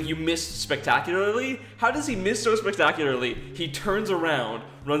you miss spectacularly. How does he miss so spectacularly? He turns around,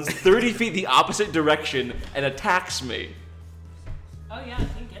 runs 30 feet the opposite direction, and attacks me. oh yeah,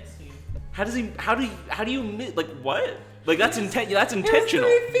 he gets to you. How does he? How do you miss? Like what? Like that's That's intentional.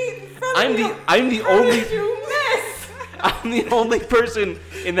 It was 3 feet in front of you. I'm the How only. did you miss? I'm the only person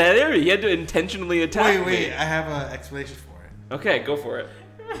in that area. He had to intentionally attack me. Wait, I have an explanation for it. Okay, go for it.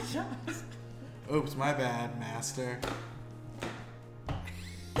 Oops, my bad, master.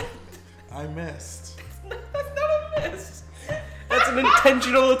 I missed. That's not a miss. That's an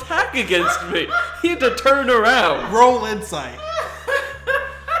intentional attack against me. He had to turn around. Roll insight.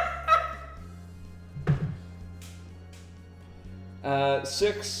 Uh,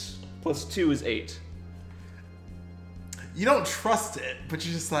 6 plus 2 is 8. You don't trust it, but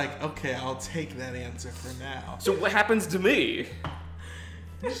you're just like, okay, I'll take that answer for now. So what happens to me?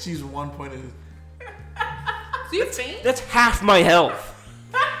 Just use 1 point of... Do you faint? That's half my health.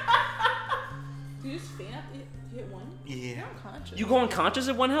 Do you just faint after you hit 1? Yeah. You're unconscious. You go unconscious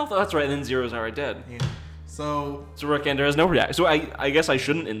at 1 health? Oh, that's right. Then 0's already dead. Yeah. So Rokander has no reaction. So I guess I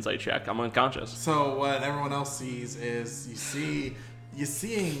shouldn't insight check. I'm unconscious. what everyone else sees is you're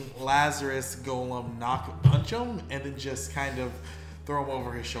seeing Lazarus Golem punch him, and then just kind of throw him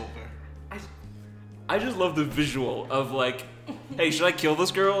over his shoulder. I just love the visual of like, hey, should I kill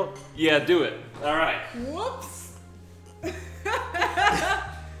this girl? Yeah, do it. All right. Whoops.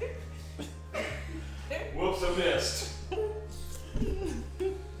 Whoops, I missed.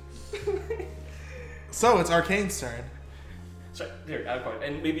 So it's Arcane's turn. Sorry, here, I have a question.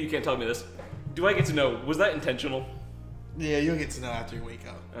 And maybe you can't tell me this. Do I get to know, was that intentional? Yeah, you'll get to know after you wake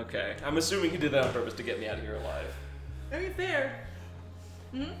up. Okay. I'm assuming he did that on purpose to get me out of here alive. Very fair.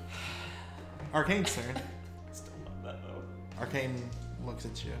 Mm-hmm. Arcane's turn. Still not that though. Arcane looks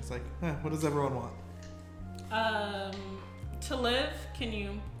at you. It's like, what does everyone want? To live, can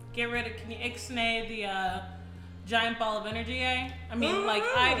you ixnay the giant ball of energy, eh? I mean, like,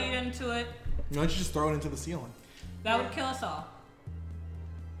 I'd eat into it. Why don't you just throw it into the ceiling? That would kill us all.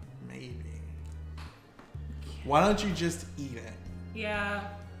 Maybe. Why don't you just eat it? Yeah.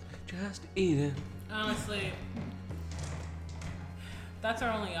 Just eat it. Honestly, that's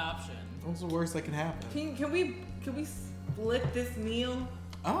our only option. What's the worst that can happen? Can we split this meal?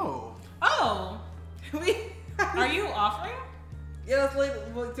 Oh. Oh, Can we? are you offering? Yeah, let's do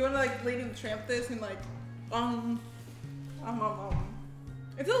you want to like Lady and Tramp this and like until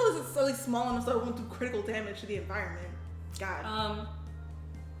it's really small enough so it won't do critical damage to the environment. God.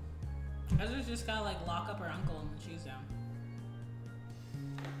 Ezra's just gotta like lock up her uncle and she's down.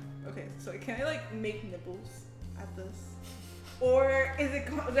 Okay, so can I like make nibbles at this, or is it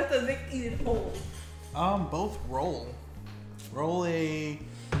just to eat it whole? Both roll. Roll a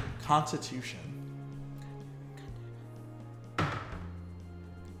Constitution.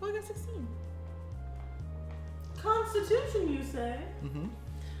 Oh, I got 16. Constitution, you say? Mm-hmm.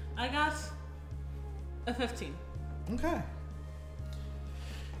 I got a 15. Okay.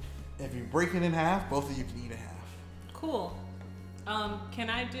 If you break it in half, both of you can eat a half. Cool. Can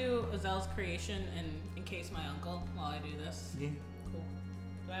I do Azel's creation and encase my uncle while I do this? Yeah. Cool.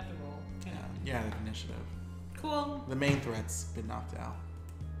 Do I have to roll? Can I? Yeah, initiative. Cool. The main threat's been knocked out.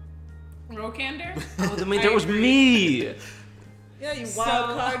 Rokander? Oh, the main, that was me! Yeah, you So-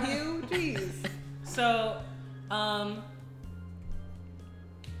 wild card, you. Jeez. So,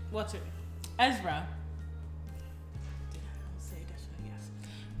 what's it? Ezra. Say this, yes.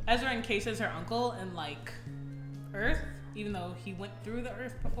 Ezra encases her uncle in like earth, even though he went through the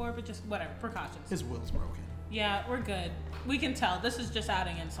earth before, but just whatever, precautions. His will's broken. Yeah, we're good. We can tell. This is just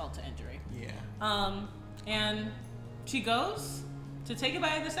adding insult to injury. Yeah. And she goes to take a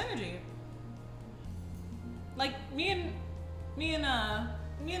bite of this energy. Like me and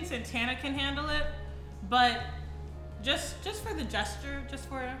Santana can handle it, but just for the gesture, just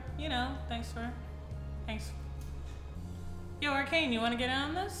for thanks. Yo, Arcane, you want to get in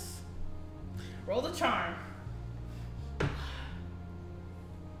on this? Roll the charm.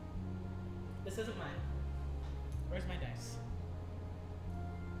 This isn't mine. Where's my dice?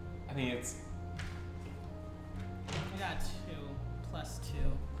 I mean, it's... I got 2 plus 2,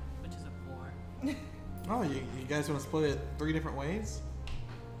 which is a 4. Oh, you guys want to split it 3 different ways?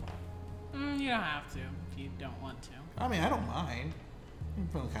 You don't have to if you don't want to. I mean, I don't mind. I'm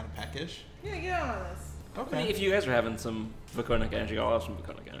feeling kind of peckish. Yeah, get on this. I mean, Okay. if you guys are having some Vaconic energy, I'll have some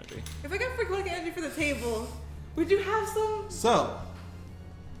Vaconic energy. If I got freaking energy for the table, would you have some? So,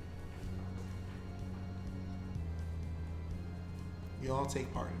 you all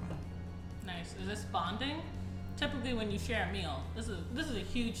take part in that. Nice. Is this bonding? Typically, when you share a meal, this is a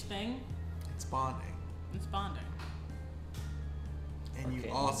huge thing. It's bonding. It's bonding. And you Okay.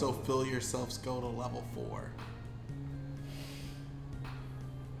 also feel yourselves go to level 4.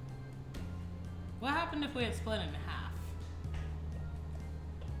 What happened if we had split it in half?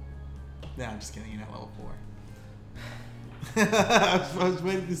 Nah, I'm just kidding. You're not level 4. I was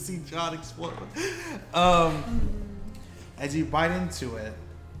waiting to see John explode. As you bite into it,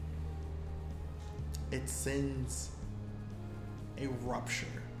 it sends a rupture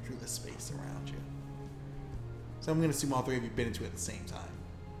through the space around you. So I'm going to assume all 3 of you bit into it at the same time.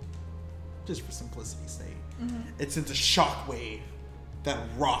 Just for simplicity's sake. Mm-hmm. It sends a shockwave that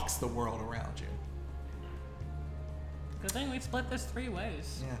rocks the world around you. Good thing we split this 3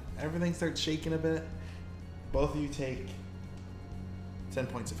 ways. Yeah, everything starts shaking a bit. Both of you take 10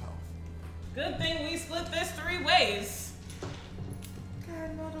 points of health. Good thing we split this 3 ways.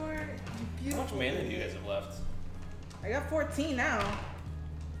 God, Mordor, How beautiful. much mana do you guys have left? I got 14 now.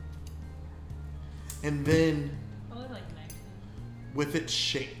 And then Probably like 19. with it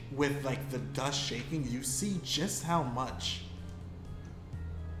with like the dust shaking, you see just how much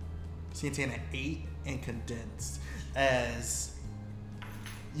Santana ate and condensed as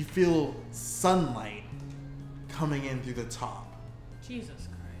you feel sunlight coming in through the top. Jesus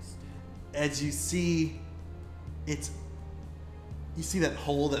Christ, dude. As you see its you see that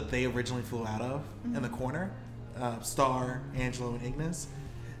hole that they originally flew out of in the corner? Star, Angelo, and Ignis.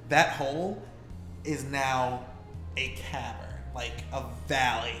 That hole is now a cavern, like a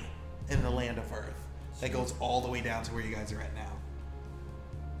valley in the land of Earth that goes all the way down to where you guys are at now.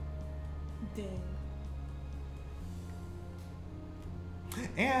 Dang.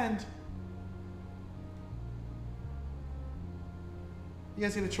 And you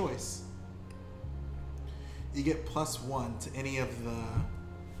guys get a choice. You get +1 to any of the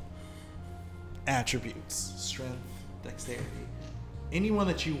attributes. Strength, dexterity. Anyone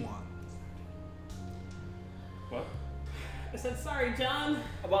that you want. What? I said, sorry, John.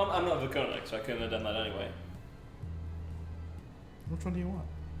 Well, I'm not Vaconic, so I couldn't have done that anyway. Which one do you want?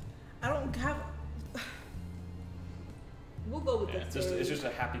 I don't have. We'll go with dexterity. It's just a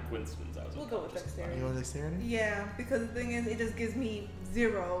happy coincidence. We'll go with dexterity. You want dexterity? Yeah, because the thing is, it just gives me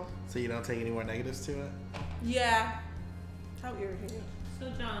 0. So you don't take any more negatives to it? Yeah. How irritating. So,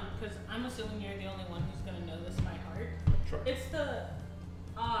 John, because I'm assuming you're the only one who's going to know this by heart. Sure. It's the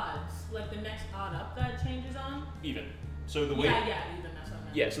odds, like the next odd up that changes on. Even. So the way. Yeah, even. That's what I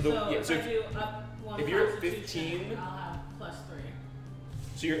meant. Yeah, so if I do up 1 if you're at constitution, 15 I'll have +3.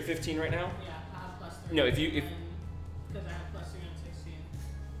 So you're at 15 right now? Yeah, I'll have +3. No, if Because I have +3 on 16.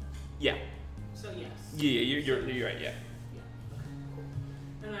 Yeah. So, yes. Yeah, you're right. Yeah. Yeah.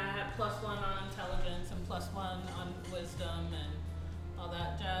 And I have +1 on intelligence and +1 on wisdom and all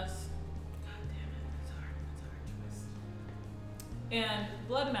that jazz. God damn it, it's hard. It's a hard choice. And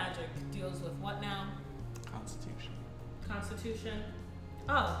blood magic deals with what now? Constitution. Constitution.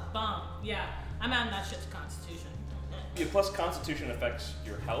 Oh, bomb. Yeah, I'm adding that shit to Constitution. Yeah, plus Constitution affects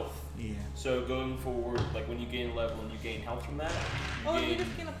your health. Yeah. So going forward, like when you gain a level and you gain health from that, you You gain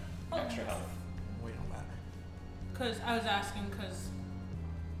just get a. extra health. Wait on that. Because I was asking, because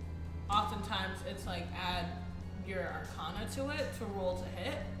oftentimes it's like add your arcana to it to roll to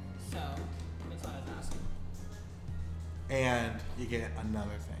hit. So that's what I was asking. And you get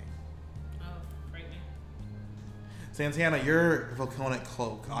another thing. Oh, frightening. Santana, your Vaconic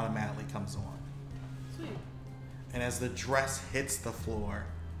cloak automatically comes on. Sweet. And as the dress hits the floor,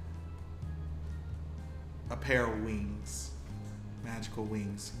 a pair of wings, magical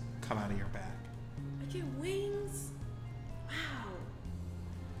wings, come out of your back. I get wings? Wow.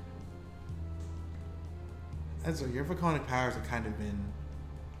 And so your Vaconic powers have kind of been,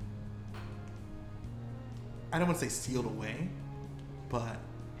 I don't want to say sealed away, but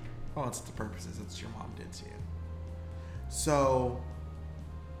for all intents and purposes, it's what your mom did to you. So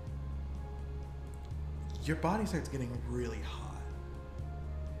your body starts getting really hot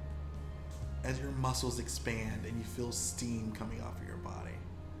as your muscles expand and you feel steam coming off of your body.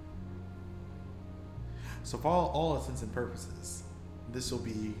 So for all intents and purposes, this will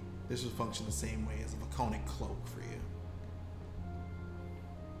function the same way as a Vaconic cloak for you.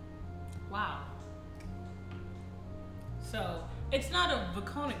 Wow. So it's not a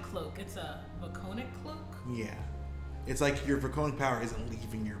Vaconic cloak, it's a Vaconic cloak? Yeah. It's like your Vaconic power isn't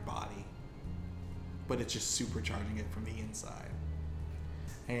leaving your body, but it's just supercharging it from the inside.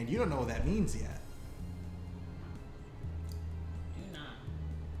 And you don't know what that means yet. Do not.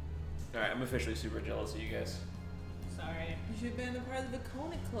 Alright, I'm officially super jealous of you guys. Sorry. You should have been a part of the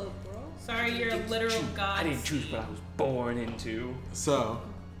Vaconic Club, bro. Sorry, you're a literal god. I didn't choose what I was born into. So,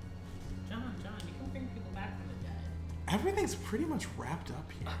 John, you can bring people back from the dead. everything's pretty much wrapped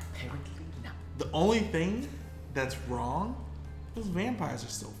up here. Apparently not. The only thing that's wrong is vampires are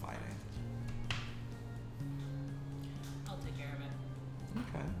still fighting. I'll take care of it.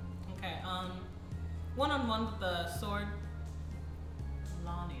 Okay. Okay, one-on-one with the sword.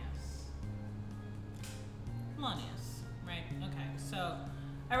 Lanius, right? Okay, so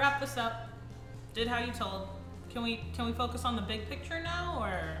I wrap this up. Did how you told. Can we focus on the big picture now,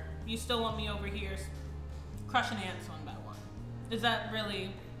 or you still want me over here crushing ants one by one? Is that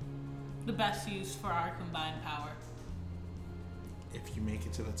really the best use for our combined power? If you make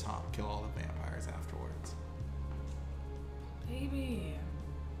it to the top, kill all the vampires afterwards. Baby.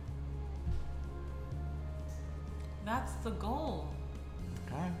 That's the goal.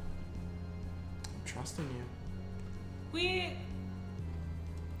 Okay. I'm trusting you.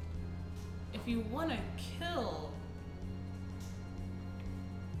 If you want to kill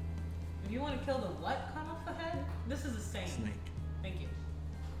the what cut off the head? This is a saying. Snake. Thank you.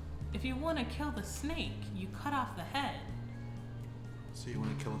 If you want to kill the snake, you cut off the head. So you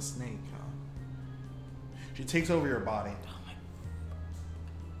want to kill a snake, huh? She takes over your body. Oh my.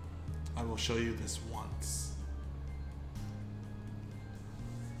 I will show you this once.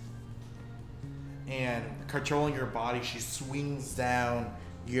 And controlling your body, she swings down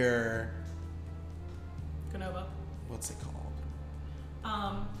your, Canova. what's it called?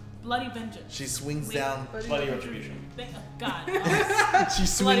 Bloody vengeance. She swings down. Bloody retribution. God.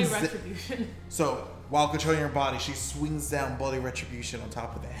 She Bloody swings. retribution. So while controlling her body, she swings down bloody retribution on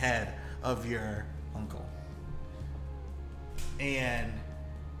top of the head of your uncle, and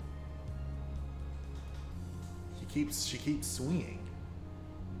she keeps swinging.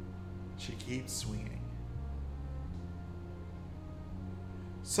 She keeps swinging.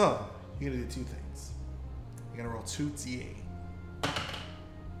 So you're gonna do two things. You're gonna roll 2d8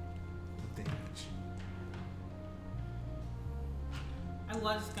 with damage. I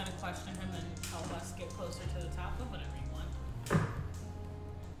was gonna question him and help us get closer to the top, but whatever you want.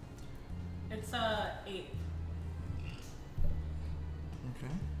 It's 8.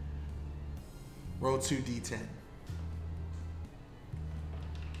 Okay. Roll 2d10.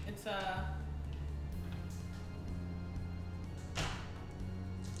 It's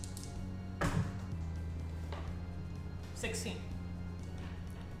 16.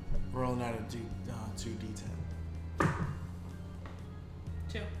 Roll another 2d10.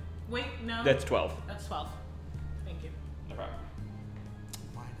 2. Wait, no. That's 12. That's 12. Thank you. No problem.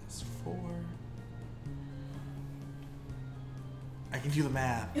 Minus 4. I can do the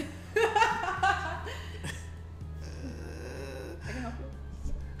math. I can help you.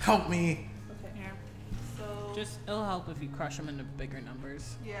 Help me. Okay. Here. So Just, it'll help if you crush them into bigger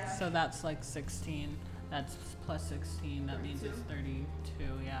numbers. yeah. So that's like 16. That's plus 16. That means it's 32,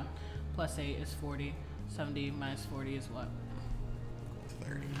 yeah. Plus 8 is 40. 70 minus 40 is what?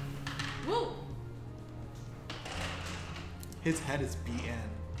 30. Woo! His head is beaten.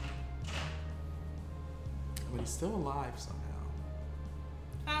 But he's still alive somehow.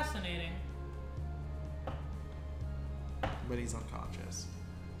 Fascinating. But he's unconscious.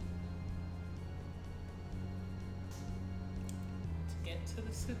 To get to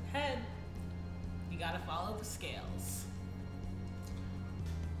the head, you gotta follow the scales.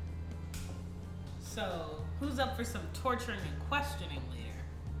 So, who's up for some torturing and questioning later?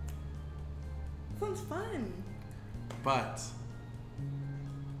 Sounds fun. But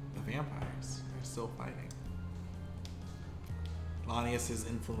the vampires are still fighting. Lanius's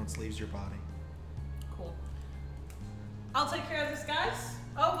influence leaves your body. Cool. I'll take care of this, guys.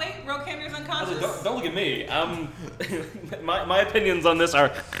 Oh, wait, Rokander's unconscious. Don't look at me. My opinions on this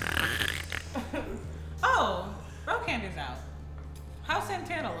are. Oh, Rokander's out. How's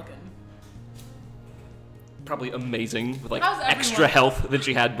Santana looking? Probably amazing with like How's everyone? extra health than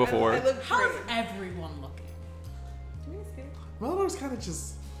she had before. I look How's great. everyone looking? Do you scared? Meldor's kind of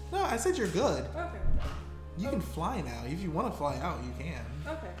just. No, I said you're good. Okay. You can fly now. If you want to fly out, you can.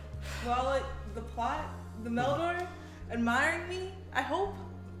 Okay. Well, like the plot, the Meldor admiring me. I hope.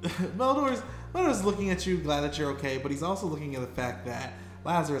 Meldor's looking at you, glad that you're okay, but he's also looking at the fact that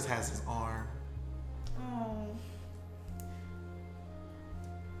Lazarus has his arm. Oh.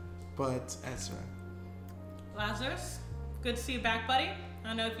 But Ezra. Lazarus, good to see you back, buddy. I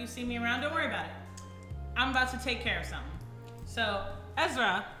don't know if you see me around, don't worry about it. I'm about to take care of something. So,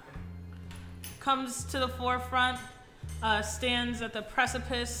 Ezra comes to the forefront, stands at the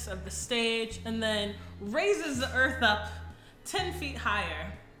precipice of the stage, and then raises the earth up 10 feet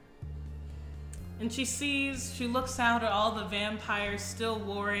higher. And she looks out at all the vampires still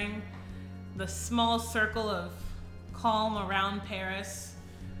warring, the small circle of calm around Paris,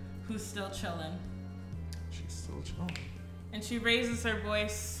 who's still chilling. She's still chilling. And she raises her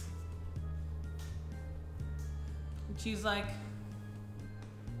voice. And she's like,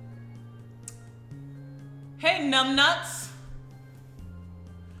 "Hey, numbnuts.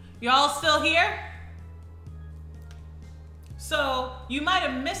 Y'all still here? So, you might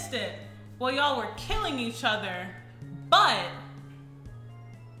have missed it while y'all were killing each other, but..."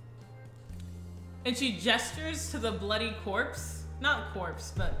 And she gestures to the bloody corpse. Not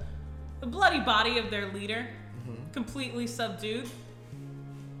corpse, but the bloody body of their leader. Completely subdued.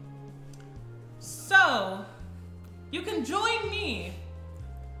 "So, you can join me,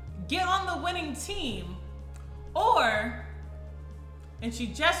 get on the winning team, or," and she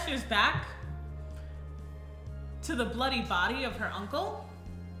gestures back to the bloody body of her uncle,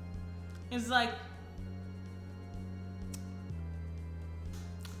 is like,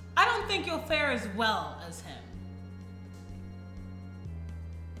 "I don't think you'll fare as well as him.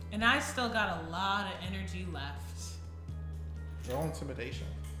 And I still got a lot of energy left." Roll intimidation.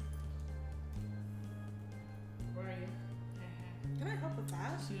 Where are you? Can I help with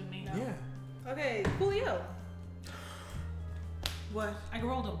that? Shoot me. No. Yeah. Okay, coolio. What? I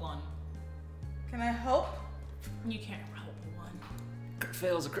rolled a 1. Can I help? You can't roll a 1. Crit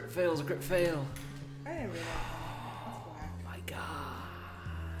fails, a crit fails, a crit fail. I didn't realize that. That's whack. My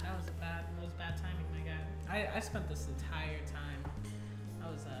God. That was bad timing, my guy. I spent this entire time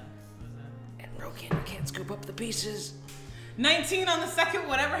was a. And Rokander can't scoop up the pieces. 19 on the second,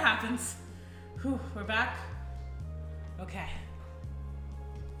 whatever happens. Whew, we're back. Okay.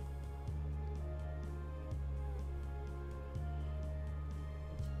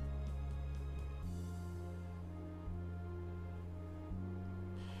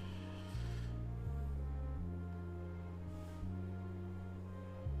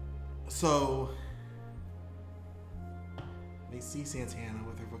 So they see Santana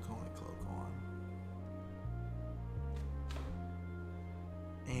with her Vaconic cloak on.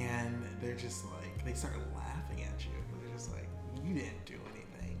 And they're just like, they start laughing at you. They're just like, you didn't do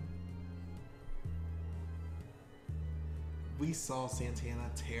anything. We saw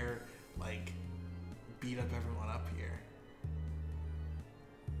Santana beat up everyone up here.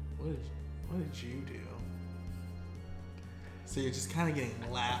 What did you do? So you're just kind of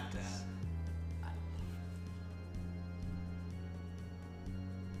getting laughed at.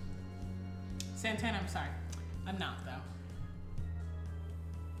 Santana, I'm sorry. I'm not, though.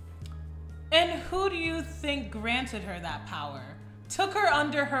 And who do you think granted her that power? Took her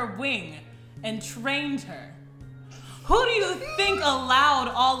under her wing and trained her? Who do you think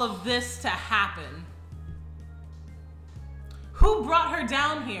allowed all of this to happen? Who brought her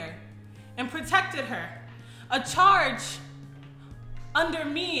down here and protected her? A charge under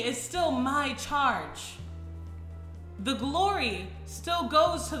me is still my charge. The glory still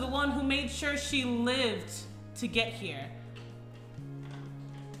goes to the one who made sure she lived to get here.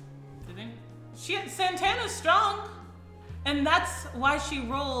 Santana's strong, and that's why she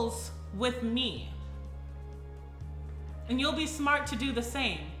rolls with me. And you'll be smart to do the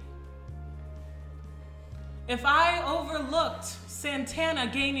same. If I overlooked Santana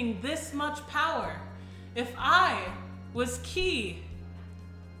gaining this much power, if I was key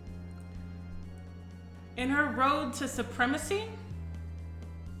in her road to supremacy,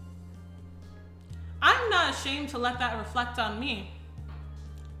 I'm not ashamed to let that reflect on me.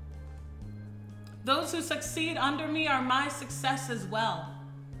 Those who succeed under me are my success as well.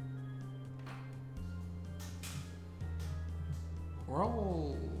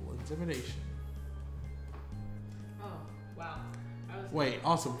 Roll intimidation. Oh, wow. Wait,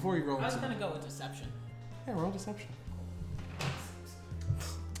 also, before you roll I was going to go with deception. Yeah, roll deception.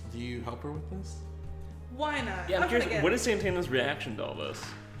 Do you help her with this? Why not? Yeah, I'm curious, what is Santana's reaction to all this?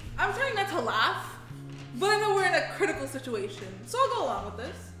 I'm trying not to laugh, but I know we're in a critical situation, so I'll go along with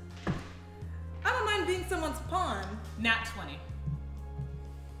this. I don't mind being someone's pawn. Nat 20.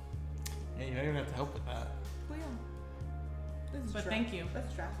 Yeah, you don't even have to help with that. Well, yeah. This is But thank you.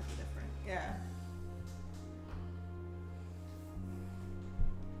 That's drastically different. Yeah.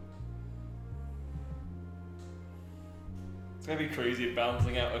 It's gonna be crazy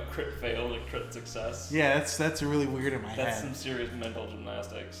balancing out a crit fail and a crit success. Yeah, that's really weird in my head. That's some serious mental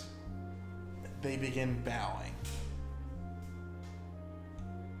gymnastics. They begin bowing.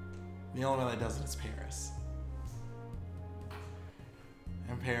 The only one that does it is Paris.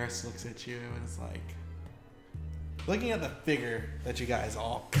 And Paris looks at you and is like, looking at the figure that you guys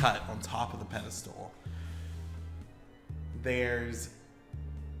all cut on top of the pedestal, there's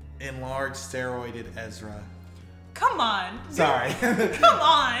enlarged steroided Ezra. Come on. Sorry. Come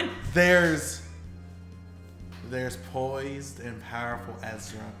on. There's poised and powerful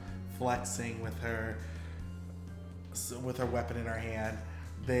Ezra flexing with her weapon in her hand.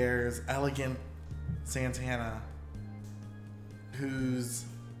 There's elegant Santana, whose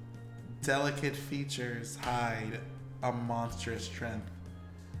delicate features hide a monstrous strength.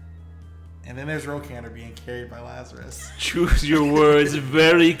 And then there's Rokander being carried by Lazarus. Choose your words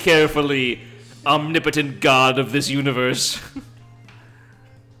very carefully, omnipotent god of this universe.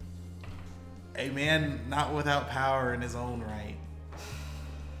 A man not without power in his own right.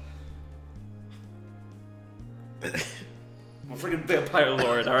 I'm a freaking vampire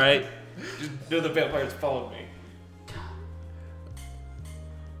lord, alright? Just know the vampires followed me.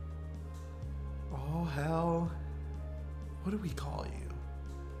 Oh, hell. What do we call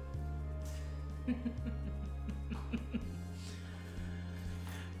you?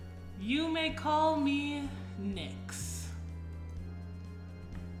 You may call me Nyx.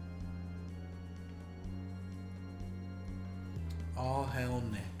 All hell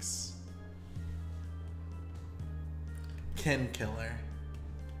Nyx. Ken Killer.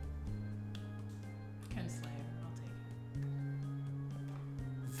 Kinslayer, I'll take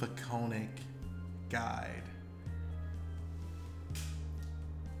it. Vaconic Guide.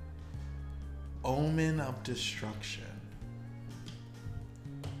 Omen of Destruction.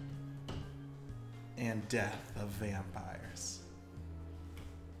 And Death of Vampires.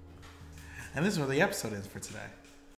 And this is where the episode is for today.